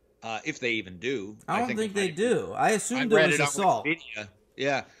 if they even do. I don't think they do. I assumed it was assault.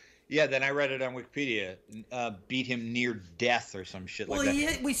 Yeah, then I read it on Wikipedia. Beat him near death or some shit like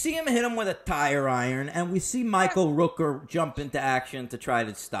that. We see him hit him with a tire iron, and we see Michael Rooker jump into action to try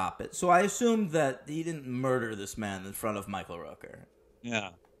to stop it. So I assumed that he didn't murder this man in front of Michael Rooker. Yeah.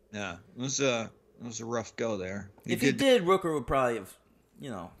 It was a rough go there. If he did, Rooker would probably have,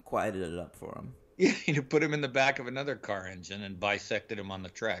 quieted it up for him. Yeah, he'd put him in the back of another car engine and bisected him on the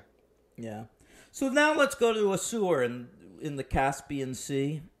track. Yeah. So now let's go to a sewer in the Caspian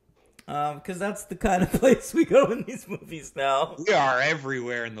Sea. Because that's the kind of place we go in these movies now. We are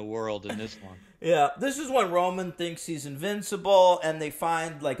everywhere in the world in this one. Yeah, this is when Roman thinks he's invincible, and they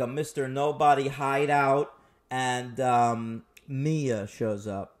find like a Mr. Nobody hideout, and Mia shows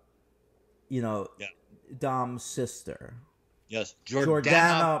up. Dom's sister. Yes,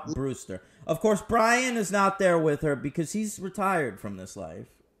 Jordana Brewster. Of course, Brian is not there with her because he's retired from this life.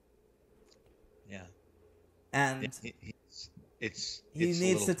 Yeah. And he needs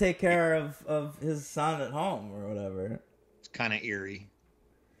needs to take care of his son at home or whatever. It's kind of eerie.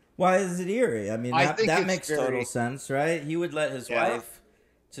 Why is it eerie? I mean, that makes total sense, right? He would let his wife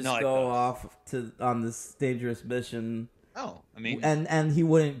just go off on this dangerous mission. Oh, I mean, and he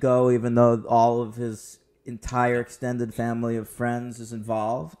wouldn't go even though all of his entire extended family of friends is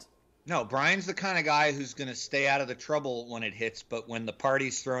involved. No, Brian's the kind of guy who's going to stay out of the trouble when it hits, but when the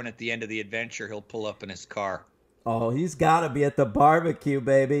party's thrown at the end of the adventure, he'll pull up in his car. Oh, he's got to be at the barbecue,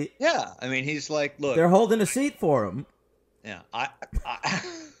 baby. Yeah, I mean, he's like, look. They're holding a seat for him. Yeah,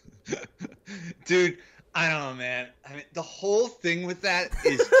 dude, I don't know, man. I mean, the whole thing with that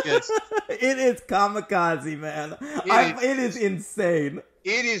is just... It is kamikaze, man. It is insane.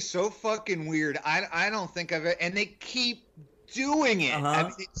 It is so fucking weird. I don't think I've... And they keep doing it. I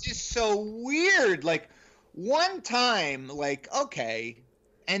mean, it's just so weird. Like, one time, like, okay,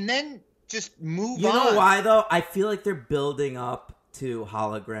 and then... just move on. You know why, though? I feel like they're building up to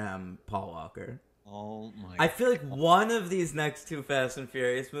hologram Paul Walker. Oh, my God. I feel like one of these next two Fast and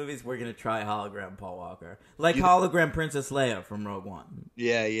Furious movies, we're going to try hologram Paul Walker. Like hologram Princess Leia from Rogue One.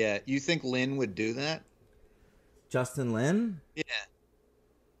 Yeah. You think Lin would do that? Justin Lin? Yeah.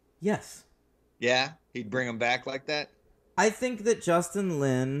 Yes. Yeah? He'd bring him back like that? I think that Justin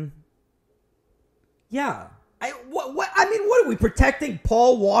Lin... Yeah. What are we protecting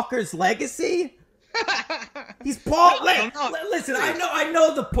Paul Walker's legacy? He's Paul. Listen, I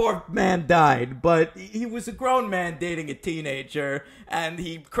know the poor man died, but he was a grown man dating a teenager, and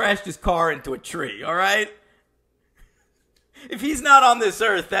he crashed his car into a tree. All right. If he's not on this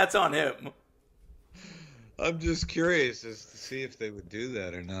earth, that's on him. I'm just curious as to see if they would do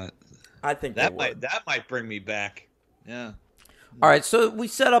that or not. I think that might bring me back. Yeah. All right, so we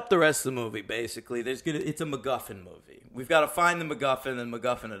set up the rest of the movie, basically. It's a MacGuffin movie. We've got to find the MacGuffin and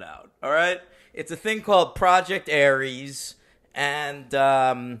MacGuffin it out, all right? It's a thing called Project Ares, and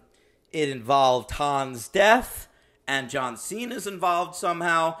it involved Han's death, and John Cena's involved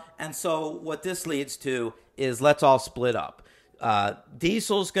somehow, and so what this leads to is let's all split up.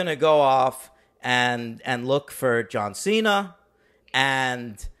 Diesel's going to go off and look for John Cena,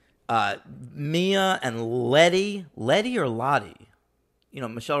 and... Mia and Letty or Lottie?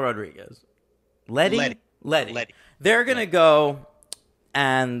 Michelle Rodriguez. Letty. They're going to go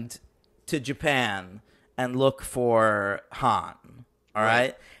to Japan and look for Han. All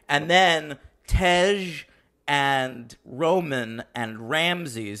right? And then Tej and Roman and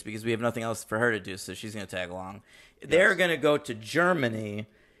Ramses, because we have nothing else for her to do, so she's going to tag along. Yes. They're going to go to Germany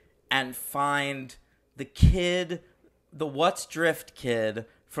and find the kid, the What's Drift kid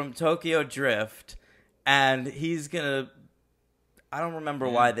from Tokyo Drift, and he's gonna... I don't remember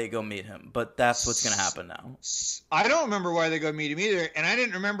why they go meet him, but that's what's gonna happen now. I don't remember why they go meet him either, and I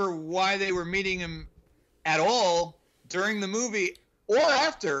didn't remember why they were meeting him at all during the movie or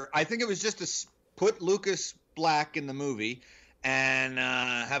after. I think it was just to put Lucas Black in the movie, and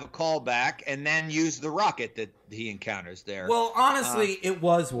have a callback, and then use the rocket that he encounters there. Well, honestly, it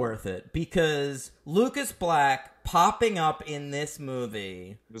was worth it because Lucas Black popping up in this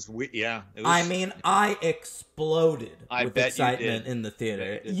movie. It was yeah. It was, I mean, I exploded with bet you excitement did. in the theater.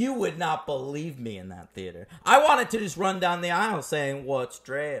 Bet you did. You would not believe me in that theater. I wanted to just run down the aisle saying, "What's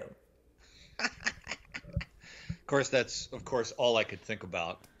Dre?" Of course, that's all I could think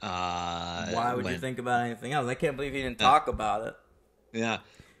about. Why would you think about anything else? I can't believe you didn't talk about it. Yeah,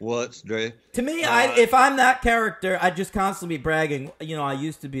 what's Dre? To me, if I'm that character, I'd just constantly be bragging. You know, I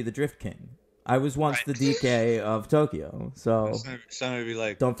used to be the Drift King. I was once the DK of Tokyo. So Somebody would be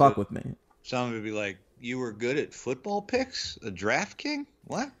like, don't fuck with me. Somebody would be like, you were good at football picks? A draft king?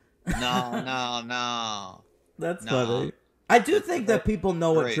 What? No. That's No. funny. I do think that people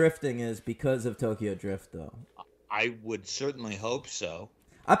know what Great. drifting is because of Tokyo Drift, though. I would certainly hope so.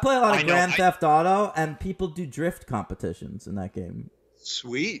 I play a lot I of know, Grand I- Theft Auto, and people do drift competitions in that game.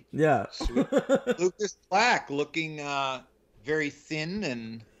 Sweet. Yeah. Lucas Black looking very thin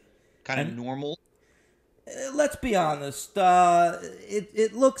and kind of And- normal. Let's be honest.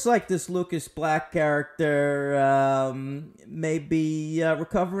 It looks like this Lucas Black character may be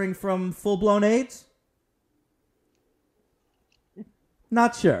recovering from full-blown AIDS.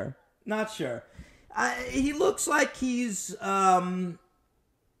 Not sure. He looks like he's...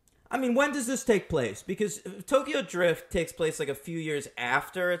 I mean, when does this take place? Because Tokyo Drift takes place like a few years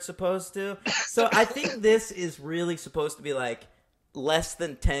after it's supposed to. So I think this is really supposed to be like less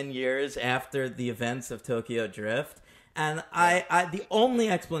than 10 years after the events of Tokyo Drift. And I the only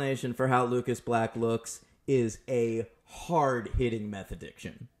explanation for how Lucas Black looks is a hard-hitting meth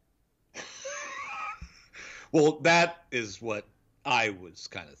addiction. Well, that is what I was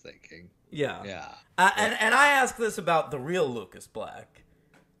kind of thinking. Yeah. Yeah. And I ask this about the real Lucas Black.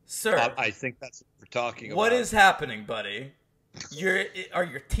 Sir, I think that's what we're talking about. what is happening, buddy? Are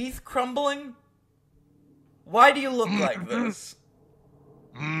your teeth crumbling? Why do you look like this?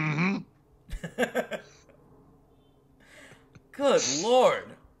 Mm-hmm. Good Lord.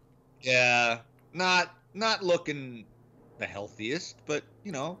 Yeah. Not looking the healthiest, but,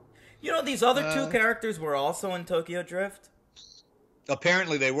 You know, these other two Uh, characters were also in Tokyo Drift.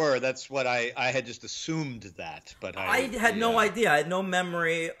 apparently they were. That's what I had just assumed that, but I had no idea. I had no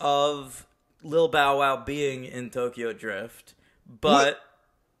memory of Lil Bow Wow being in Tokyo Drift. But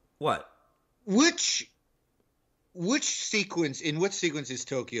what? Which sequence is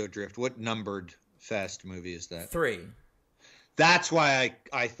Tokyo Drift? What numbered fast movie is that? 3. That's why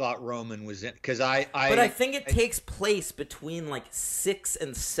I thought Roman was in, because But I think it takes place between like 6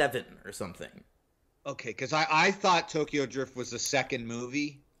 and 7 or something. okay, because I thought Tokyo Drift was the second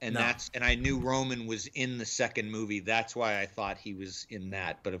movie, and No. and I knew Roman was in the second movie. That's why I thought he was in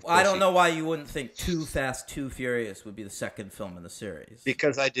that. But of course, I don't know why you wouldn't think Too Fast, Too Furious would be the second film in the series.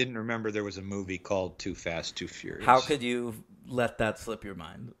 because I didn't remember there was a movie called Too Fast, Too Furious. How could you let that slip your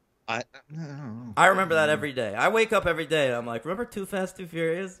mind? I don't know. I remember that every day. I wake up every day and I'm like, remember Too Fast, Too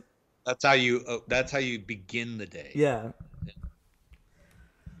Furious? That's how you begin the day. Yeah.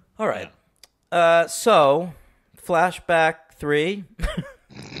 All right. So, flashback 3.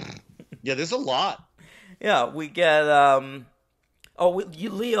 Yeah, there's a lot. Yeah, we get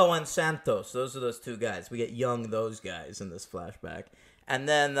Leo and Santos. Those are those two guys. We get those guys in this flashback. And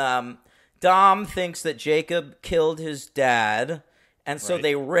then Dom thinks that Jacob killed his dad, and so Right.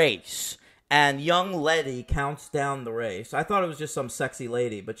 they race. And young Letty counts down the race. I thought it was just some sexy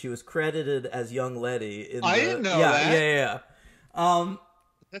lady, but she was credited as young Letty. I didn't know yeah, that. Yeah.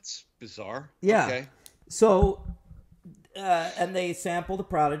 That's bizarre. Yeah. Okay. So, and they sample the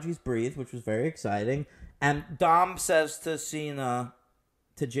Prodigy's Breathe, which was very exciting. And Dom says to Cena,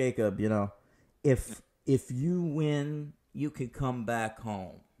 to Jacob, if you win, you can come back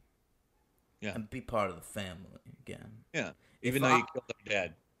home. Yeah. And be part of the family again. Yeah. Even If though I- you killed their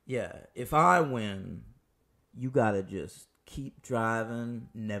dad. Yeah, if I win, you gotta just keep driving,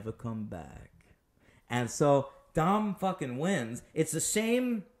 never come back. And so Dom fucking wins. It's the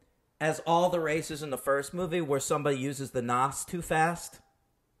same as all the races in the first movie where somebody uses the NOS too fast.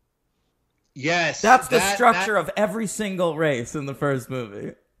 Yes. That's the structure of every single race in the first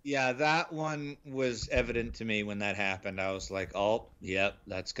movie. Yeah, that one was evident to me when that happened. I was like, "Oh, yep,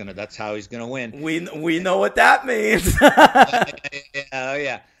 that's how he's gonna win." We know what that means. Oh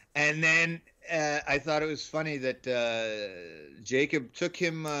yeah, and then I thought it was funny that Jacob took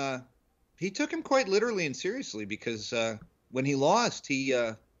him. He took him quite literally and seriously because when he lost, he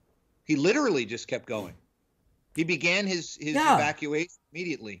literally just kept going. He began his Yeah. evacuation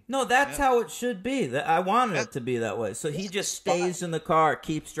immediately. No, that's how it should be. I wanted it to be that way. So he just stays in the car,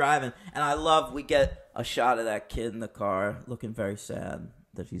 keeps driving, and I love we get a shot of that kid in the car looking very sad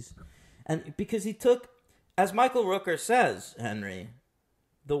that he's, and because he took, as Michael Rooker says, Henry,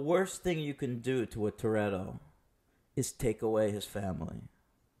 the worst thing you can do to a Toretto is take away his family.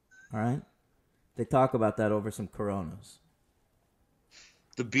 All right? They talk about that over some Coronas.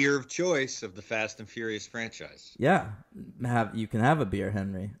 The beer of choice of the Fast and Furious franchise. Yeah. You can have a beer,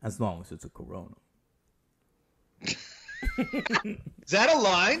 Henry, as long as it's a Corona. Is that a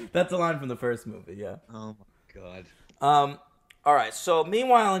line? That's a line from the first movie, yeah. Oh, my God. All right, so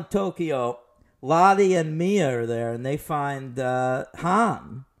meanwhile in Tokyo, Lottie and Mia are there, and they find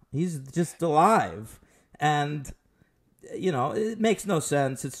Han. He's just alive. And, you know, it makes no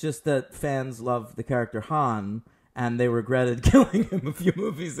sense. It's just that fans love the character Han, and they regretted killing him a few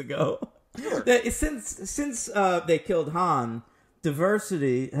movies ago. Sure. Since they killed Han,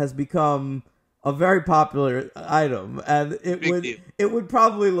 diversity has become a very popular item, and it would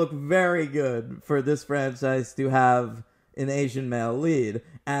probably look very good for this franchise to have an Asian male lead.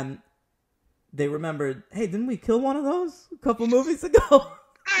 And they remembered, hey, didn't we kill one of those a couple movies ago?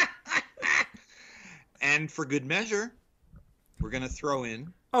 And for good measure, we're gonna throw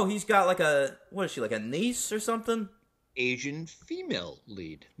in. Oh, he's got like what is she, like a niece or something? Asian female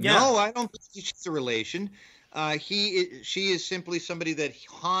lead. Yeah. No, I don't think she's a relation. She is simply somebody that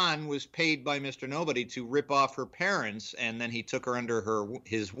Han was paid by Mr. Nobody to rip off her parents, and then he took her under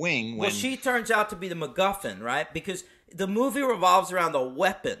his wing. Well, she turns out to be the MacGuffin, right? Because the movie revolves around a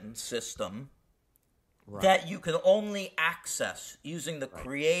weapon system that you can only access using the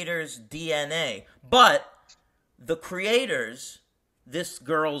creator's DNA. But the creators, this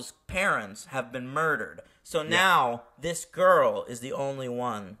girl's parents, have been murdered. So now this girl is the only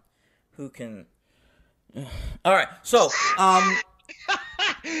one who can... All right, so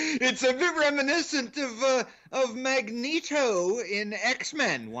it's a bit reminiscent of Magneto in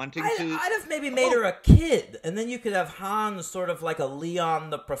X-Men wanting to. I'd have maybe made her a kid, and then you could have Han sort of like a Leon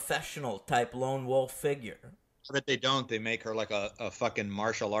the Professional type lone wolf figure. But they don't. They make her like a fucking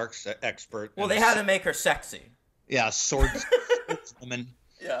martial arts expert. Well, they had to make her sexy. Yeah, swords woman.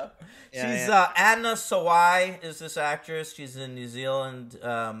 Yeah. She's Anna Sawai is this actress. She's a New Zealand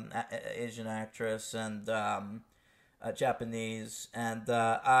Asian actress and Japanese. And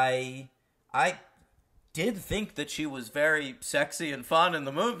I did think that she was very sexy and fun in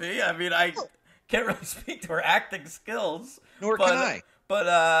the movie. I mean, I can't really speak to her acting skills. Nor can I. But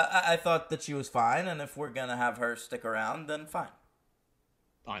I thought that she was fine, and if we're going to have her stick around, then fine.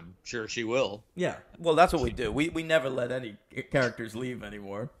 I'm sure she will. Yeah. Well, that's what we do. We never let any characters leave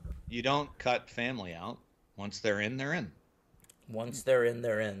anymore. You don't cut family out. Once they're in, they're in. Once they're in,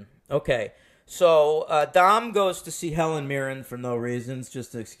 they're in. Okay. So Dom goes to see Helen Mirren for no reasons,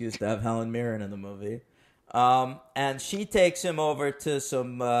 just an excuse to have Helen Mirren in the movie. And she takes him over to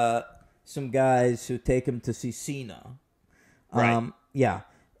some guys who take him to see Cena. Right. Yeah.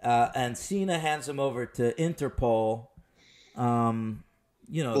 And Cena hands him over to Interpol.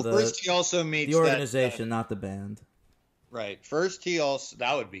 First he also meets the organization, not the band. Right. First he also,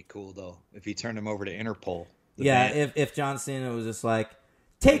 that would be cool though, if he turned him over to Interpol. If John Cena was just like,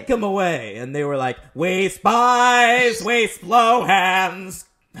 take him away, and they were like, we spies, we slow hands,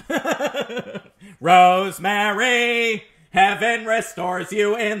 Rosemary, heaven restores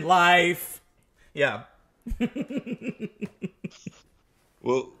you in life. Yeah.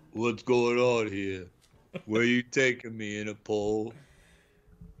 What's going on here? Where you taking me, Interpol?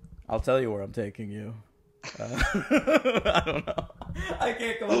 I'll tell you where I'm taking you. I don't know. I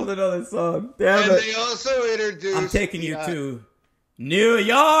can't come up with another song. Damn and it. they also introduced... I'm taking you to New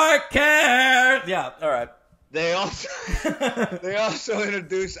York Care. Yeah, all right. They also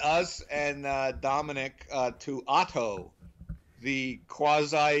introduced us and Dominic to Otto, the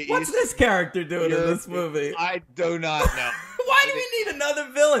quasi... What's this character doing in this movie? I do not know. Why do we need another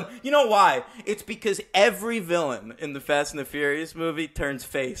villain? You know why? It's because every villain in the Fast and the Furious movie turns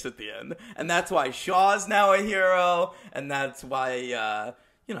face at the end. And that's why Shaw's now a hero, and that's why,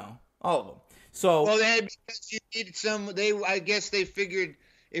 all of them. So, well, because you need I guess they figured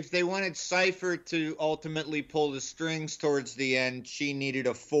if they wanted Cypher to ultimately pull the strings towards the end, she needed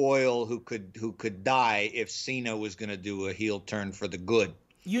a foil who could die if Cena was going to do a heel turn for the good.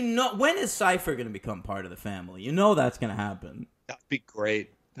 When is Cypher going to become part of the family? You know that's going to happen. That'd be great.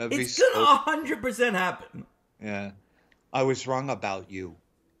 It's going to 100% happen. Yeah. I was wrong about you.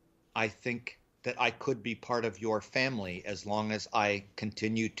 I think that I could be part of your family as long as I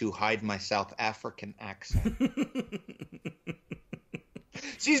continue to hide my South African accent.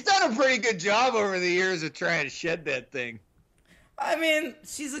 She's done a pretty good job over the years of trying to shed that thing. I mean,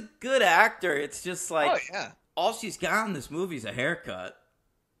 she's a good actor. It's just like, all she's got in this movie is a haircut.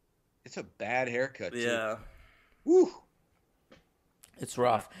 It's a bad haircut, too. Yeah. Woo. It's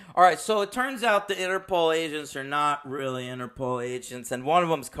rough. All right, so it turns out the Interpol agents are not really Interpol agents, and one of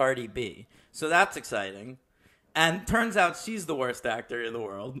them's Cardi B. So that's exciting. And turns out she's the worst actor in the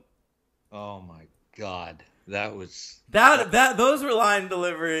world. Oh, my God. That was... Those were line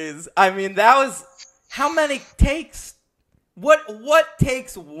deliveries. I mean, that was... How many takes? What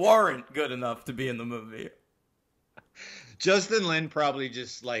takes weren't good enough to be in the movie? Justin Lin probably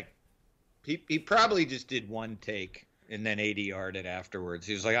just, like... He probably just did one take and then 80-yard it afterwards.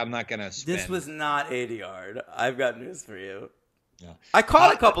 He was like, I'm not going to spend... This was not 80-yard. I've got news for you. Yeah. I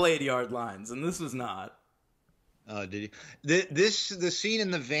caught a couple 80-yard lines, and this was not. Oh, did you? The scene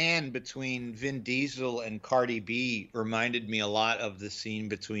in the van between Vin Diesel and Cardi B reminded me a lot of the scene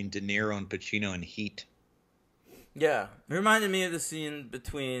between De Niro and Pacino in Heat. Yeah. It reminded me of the scene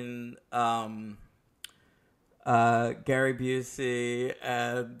between Gary Busey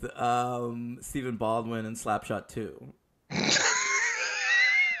and Stephen Baldwin in Slapshot 2.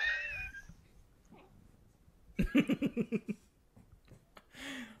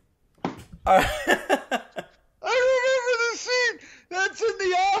 I remember the scene. That's in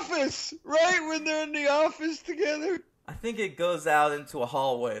The Office, right? When they're in the office together. I think it goes out into a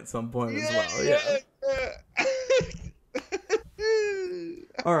hallway at some point as well. Yeah.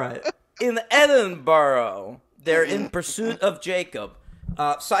 All right. In Edinburgh, they're in pursuit of Jacob.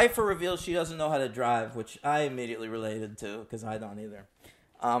 Cypher reveals she doesn't know how to drive, which I immediately related to because I don't either.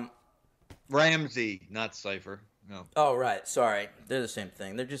 Ramsey, not Cypher. No. Oh, right. Sorry. They're the same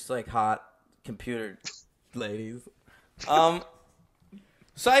thing. They're just like hot computer ladies.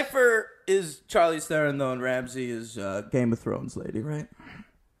 Cypher is Charlize Theron, though, and Ramsey is Game of Thrones lady, right?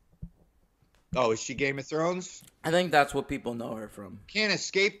 Oh, is she Game of Thrones? I think that's what people know her from. Can't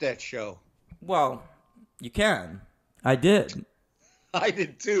escape that show. Well, you can. I did. I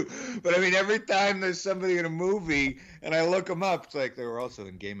did too. But I mean, every time there's somebody in a movie and I look them up, it's like they were also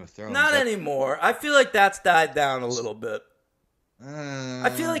in Game of Thrones. Not anymore. I feel like that's died down a little bit.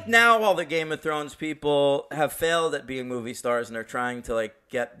 I feel like now all the Game of Thrones people have failed at being movie stars and are trying to like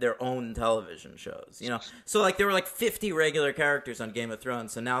get their own television shows, you know? So like there were like 50 regular characters on Game of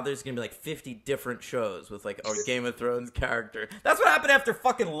Thrones, so now there's going to be like 50 different shows with like a Game of Thrones character. That's what happened after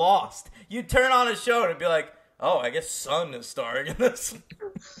fucking Lost. You'd turn on a show and it'd be like, oh, I guess Sun is starring in this.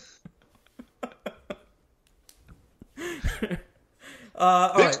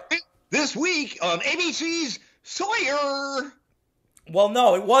 All right. This week on ABC's Sawyer. Well,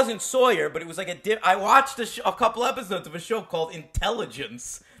 no, it wasn't Sawyer, but it was like I watched a couple episodes of a show called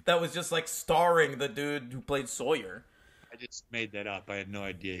Intelligence that was just like starring the dude who played Sawyer. I just made that up. I had no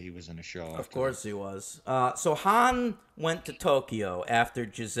idea he was in a show. Of course he was. So Han went to Tokyo after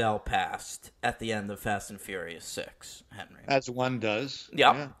Giselle passed at the end of Fast and Furious 6, Henry. As one does.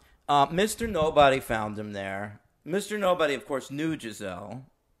 Yep. Yeah. Mr. Nobody found him there. Mr. Nobody, of course, knew Giselle.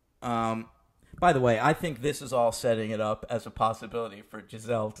 By the way, I think this is all setting it up as a possibility for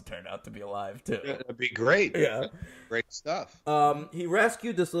Giselle to turn out to be alive, too. Yeah, that'd be great. Yeah. Great stuff. He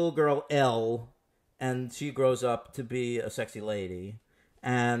rescued this little girl, Elle, and she grows up to be a sexy lady.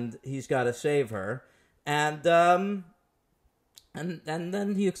 And he's got to save her. And then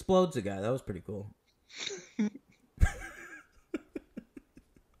he explodes a guy. That was pretty cool.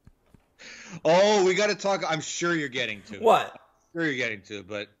 Oh, we got to talk. I'm sure you're getting to it. What? I'm sure you're getting to it,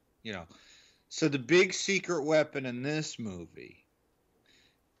 but, you know. So the big secret weapon in this movie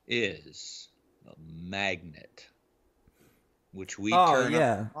is a magnet, which we turn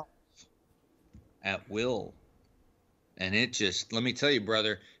off at will. And it just, let me tell you,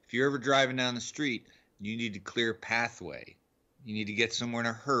 brother, if you're ever driving down the street, you need to clear a pathway. You need to get somewhere in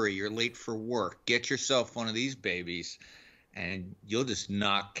a hurry. You're late for work. Get yourself one of these babies, and you'll just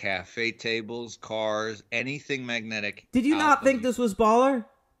knock cafe tables, cars, anything magnetic. Did you not think this was baller?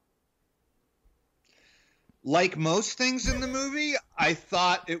 Like most things in the movie, I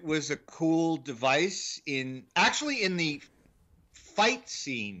thought it was a cool device. In the fight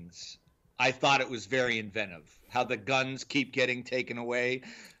scenes, I thought it was very inventive. How the guns keep getting taken away.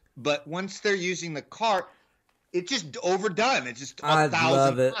 But once they're using the cart, it's just overdone. It's just I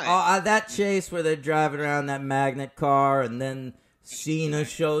love it. times. That chase where they're driving around that magnet car and then Cena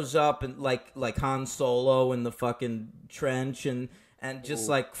shows up and like Han Solo in the fucking trench and just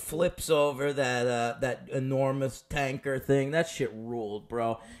like flips over that enormous tanker thing. That shit ruled,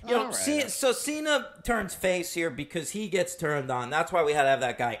 bro. You know, so Cena turns face here because he gets turned on. That's why we had to have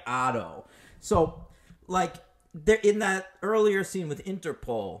that guy Otto. So, like, in that earlier scene with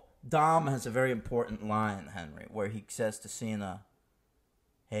Interpol, Dom has a very important line, Henry, where he says to Cena,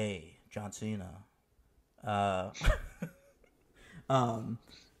 "Hey, John Cena,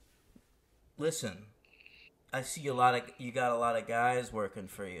 listen, I see you got a lot of guys working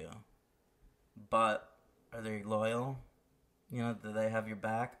for you, but are they loyal? You know, do they have your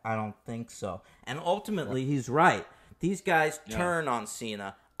back? I don't think so. And ultimately, he's right. These guys turn on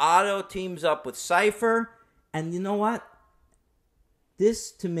Cena. Otto teams up with Cypher, and you know what?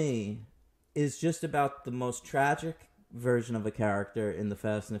 This, to me, is just about the most tragic version of a character in the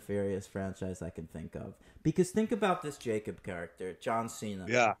Fast and the Furious franchise I can think of. Because think about this Jacob character, John Cena.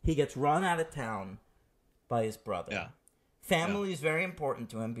 Yeah. He gets run out of town by his brother. Yeah. Family is very important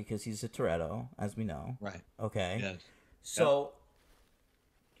to him because he's a Toretto, as we know. Right. Okay? Yes. So,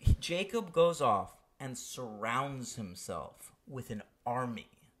 Jacob goes off and surrounds himself with an army,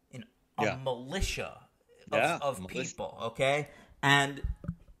 a militia of people, okay?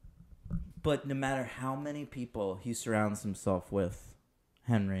 But no matter how many people he surrounds himself with,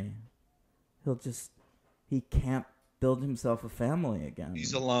 Henry, he can't build himself a family again.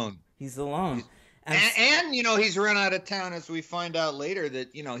 He's alone. He's alone. And you know, he's run out of town, as we find out later,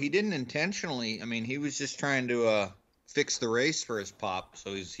 that, you know, he didn't intentionally. I mean, he was just trying to fix the race for his pop,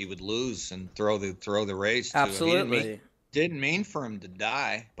 so he would lose and throw the race. Absolutely. Didn't mean for him to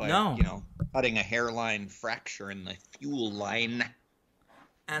die by, you know, cutting a hairline fracture in the fuel line.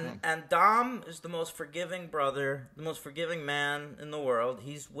 And Dom is the most forgiving brother, the most forgiving man in the world.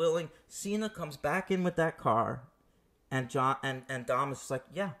 He's willing. Cena comes back in with that car, and Dom is just like,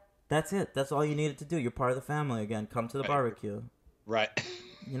 yeah, that's it. That's all you needed to do. You're part of the family again. Come to the barbecue. Right.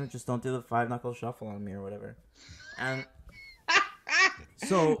 You know, just don't do the 5-knuckle shuffle on me or whatever. And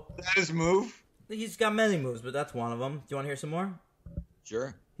so that his move? He's got many moves, but that's one of them. Do you want to hear some more?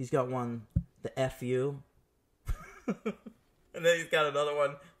 Sure. He's got one, the FU. And then he's got another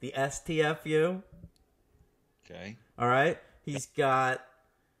one, the STFU. Okay. All right. He's got...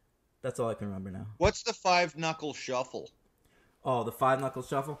 That's all I can remember now. What's the 5-knuckle shuffle? Oh, the 5-knuckle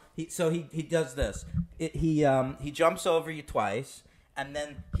shuffle? He does this. He jumps over you twice, and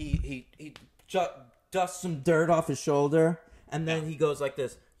then he dusts some dirt off his shoulder, and then he goes like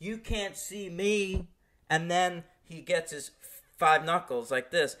this. You can't see me. And then he gets his 5 knuckles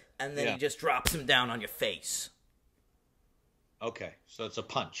like this, and then he just drops him down on your face. Okay, so it's a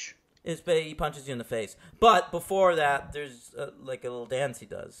punch. He punches you in the face. But before that, there's like a little dance he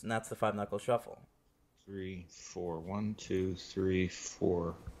does, and that's the 5-knuckle shuffle. 3, 4. 1, 2, 3,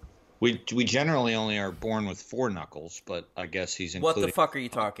 4. We generally only are born with 4 knuckles, but I guess he's including... What the fuck are you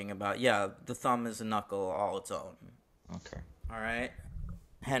talking about? Yeah, the thumb is a knuckle all its own. Okay. All right,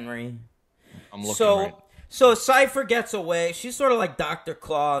 Henry. I'm looking So Cypher gets away. She's sort of like Dr.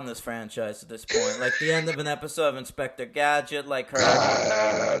 Claw in this franchise at this point. Like the end of an episode of Inspector Gadget, like her...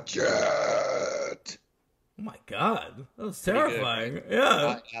 Gadget! Oh my god. That was terrifying. Good,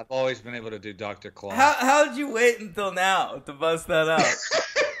 right? Yeah. I've always been able to do Dr. Claw. How did you wait until now to bust that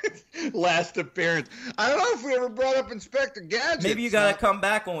out? Last appearance. I don't know if we ever brought up Inspector Gadget. Maybe you gotta come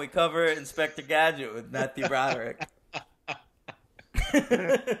back when we cover Inspector Gadget with Matthew Broderick.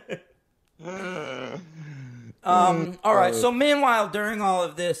 All right. So meanwhile, during all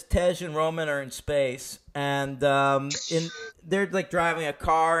of this, Tej and Roman are in space, and they're like driving a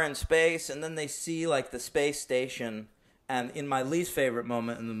car in space, and then they see like the space station. And in my least favorite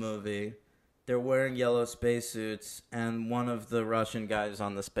moment in the movie, they're wearing yellow spacesuits, and one of the Russian guys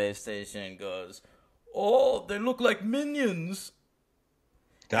on the space station goes, "Oh, they look like minions."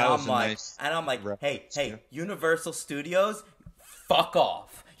 That was nice. And I'm like, hey, Universal Studios, fuck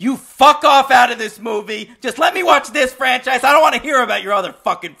off. You fuck off out of this movie. Just let me watch this franchise. I don't want to hear about your other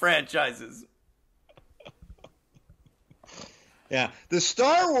fucking franchises. Yeah, the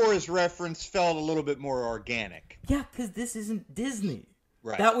Star Wars reference felt a little bit more organic. Yeah, because this isn't Disney.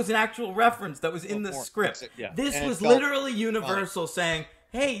 Right. That was an actual reference that was in the script. Yeah. This was literally Universal saying,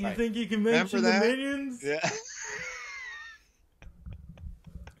 hey, you think you can mention the minions? Yeah.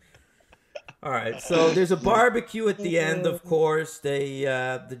 All right, so there's a barbecue at the end, of course.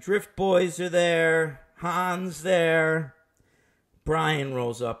 The Drift Boys are there. Han's there. Brian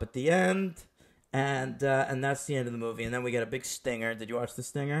rolls up at the end, and that's the end of the movie. And then we get a big stinger. Did you watch the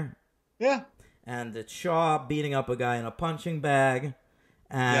stinger? Yeah. And it's Shaw beating up a guy in a punching bag,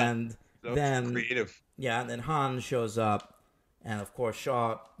 and then creative. Yeah, and then Han shows up, and of course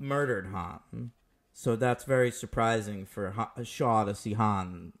Shaw murdered Han. So that's very surprising for Shaw to see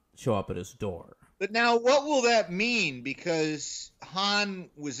Han show up at his door. But now, what will that mean? Because Han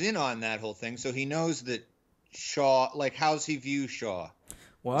was in on that whole thing, so he knows that Shaw, like, how's he view Shaw?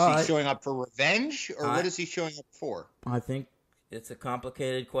 Well, is he showing up for revenge, or what is he showing up for? I think it's a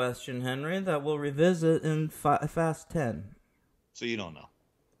complicated question, Henry, that we'll revisit in Fast 10. So you don't know.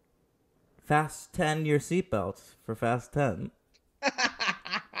 Fast 10 your seatbelts for Fast 10.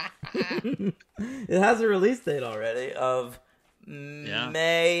 It has a release date already of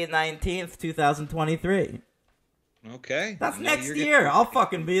May 19th, 2023. Okay. That's next year. I'll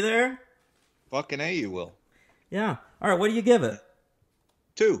fucking be there. Fucking A, you will. Yeah. All right, what do you give it?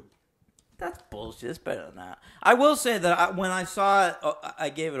 2. That's bullshit. It's better than that. I will say that when I saw it, I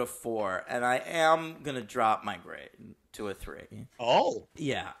gave it a 4, and I am going to drop my grade to a 3. Oh.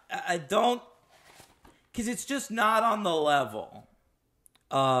 Yeah. I don't... Because it's just not on the level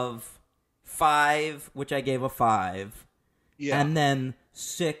of 5, which I gave a 5, and then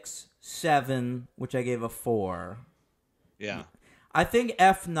 6, 7, which I gave a 4. Yeah. I think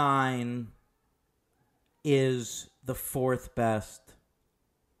F9 is the 4th best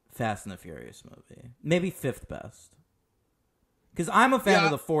Fast and the Furious movie. Maybe 5th best. Because I'm a fan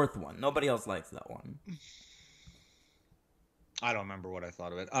of the 4th one. Nobody else likes that one. I don't remember what I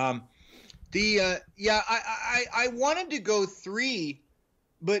thought of it. I wanted to go 3,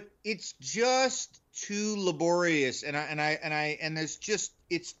 but it's just too laborious, and there's just,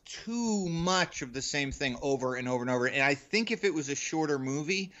 it's too much of the same thing over and over and over. And I think if it was a shorter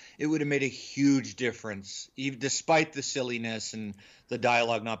movie, it would have made a huge difference, even despite the silliness and the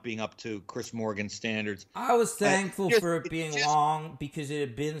dialogue not being up to Chris Morgan's standards. I was thankful for it being long because it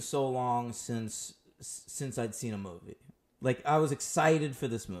had been so long since I'd seen a movie. Like, I was excited for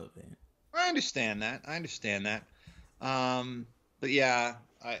this movie. I understand that. But yeah,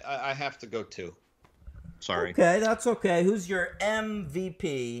 I have to go 2. Sorry. Okay, that's okay. Who's your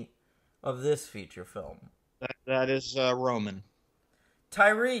MVP of this feature film? That is Roman.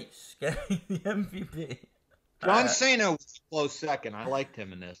 Tyrese getting the MVP. John Cena was a close second. I liked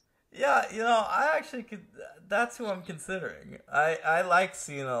him in this. Yeah, I actually could. That's who I'm considering. I like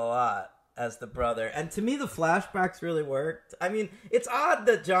Cena a lot as the brother, and to me, the flashbacks really worked. I mean, it's odd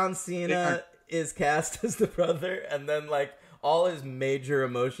that John Cena is cast as the brother, and then like all his major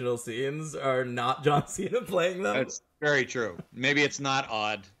emotional scenes are not John Cena playing them. That's very true. Maybe it's not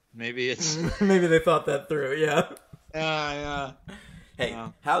odd. Maybe it's maybe they thought that through. Yeah. Yeah. Hey,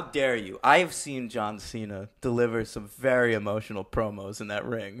 how dare you? I've seen John Cena deliver some very emotional promos in that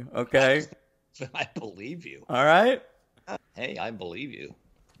ring, okay? I believe you. All right? Hey, I believe you.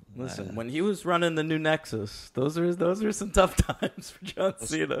 Listen, when he was running the new Nexus, those are some tough times for John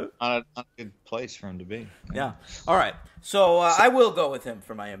Cena. Not a good place for him to be. Yeah. All right. So I will go with him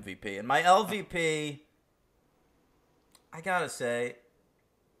for my MVP. And my LVP, I got to say...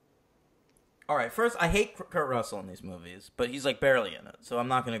 All right, first, I hate Kurt Russell in these movies, but he's like barely in it, so I'm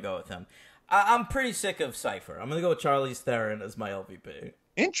not going to go with him. I'm pretty sick of Cypher. I'm going to go with Charlize Theron as my LVP.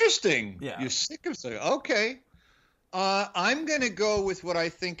 Interesting. Yeah. You're sick of Cypher. Okay. I'm going to go with what I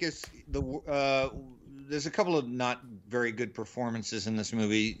think is there's a couple of not very good performances in this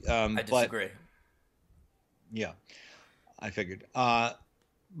movie. I disagree. Yeah, I figured.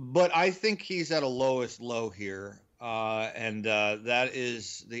 But I think he's at a lowest low here. And that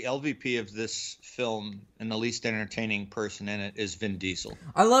is the LVP of this film, and the least entertaining person in it is Vin Diesel.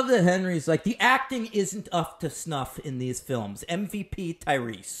 I love that Henry's like, the acting isn't up to snuff in these films. MVP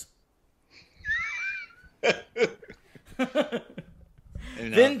Tyrese.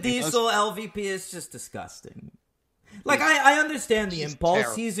 Vin Diesel LVP is just disgusting. Like, I understand the impulse.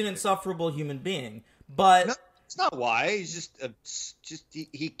 Terrible. He's an insufferable human being, but... No, it's not why. He's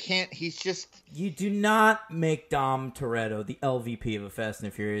he can't. He's just. You do not make Dom Toretto the LVP of a Fast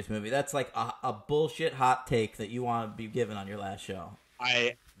and the Furious movie. That's like a bullshit hot take that you want to be given on your last show.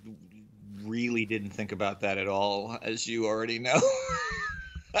 I really didn't think about that at all, as you already know.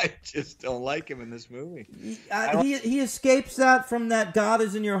 I just don't like him in this movie. He escapes that from that God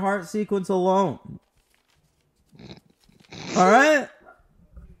is in your heart sequence alone. All right?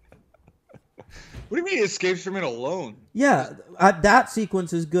 What do you mean he escapes from it alone? Yeah, that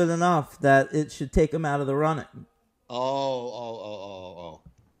sequence is good enough that it should take him out of the running. Oh.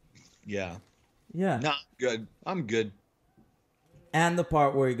 Yeah. Yeah. No, good. I'm good. And the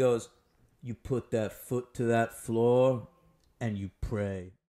part where he goes, you put that foot to that floor and you pray.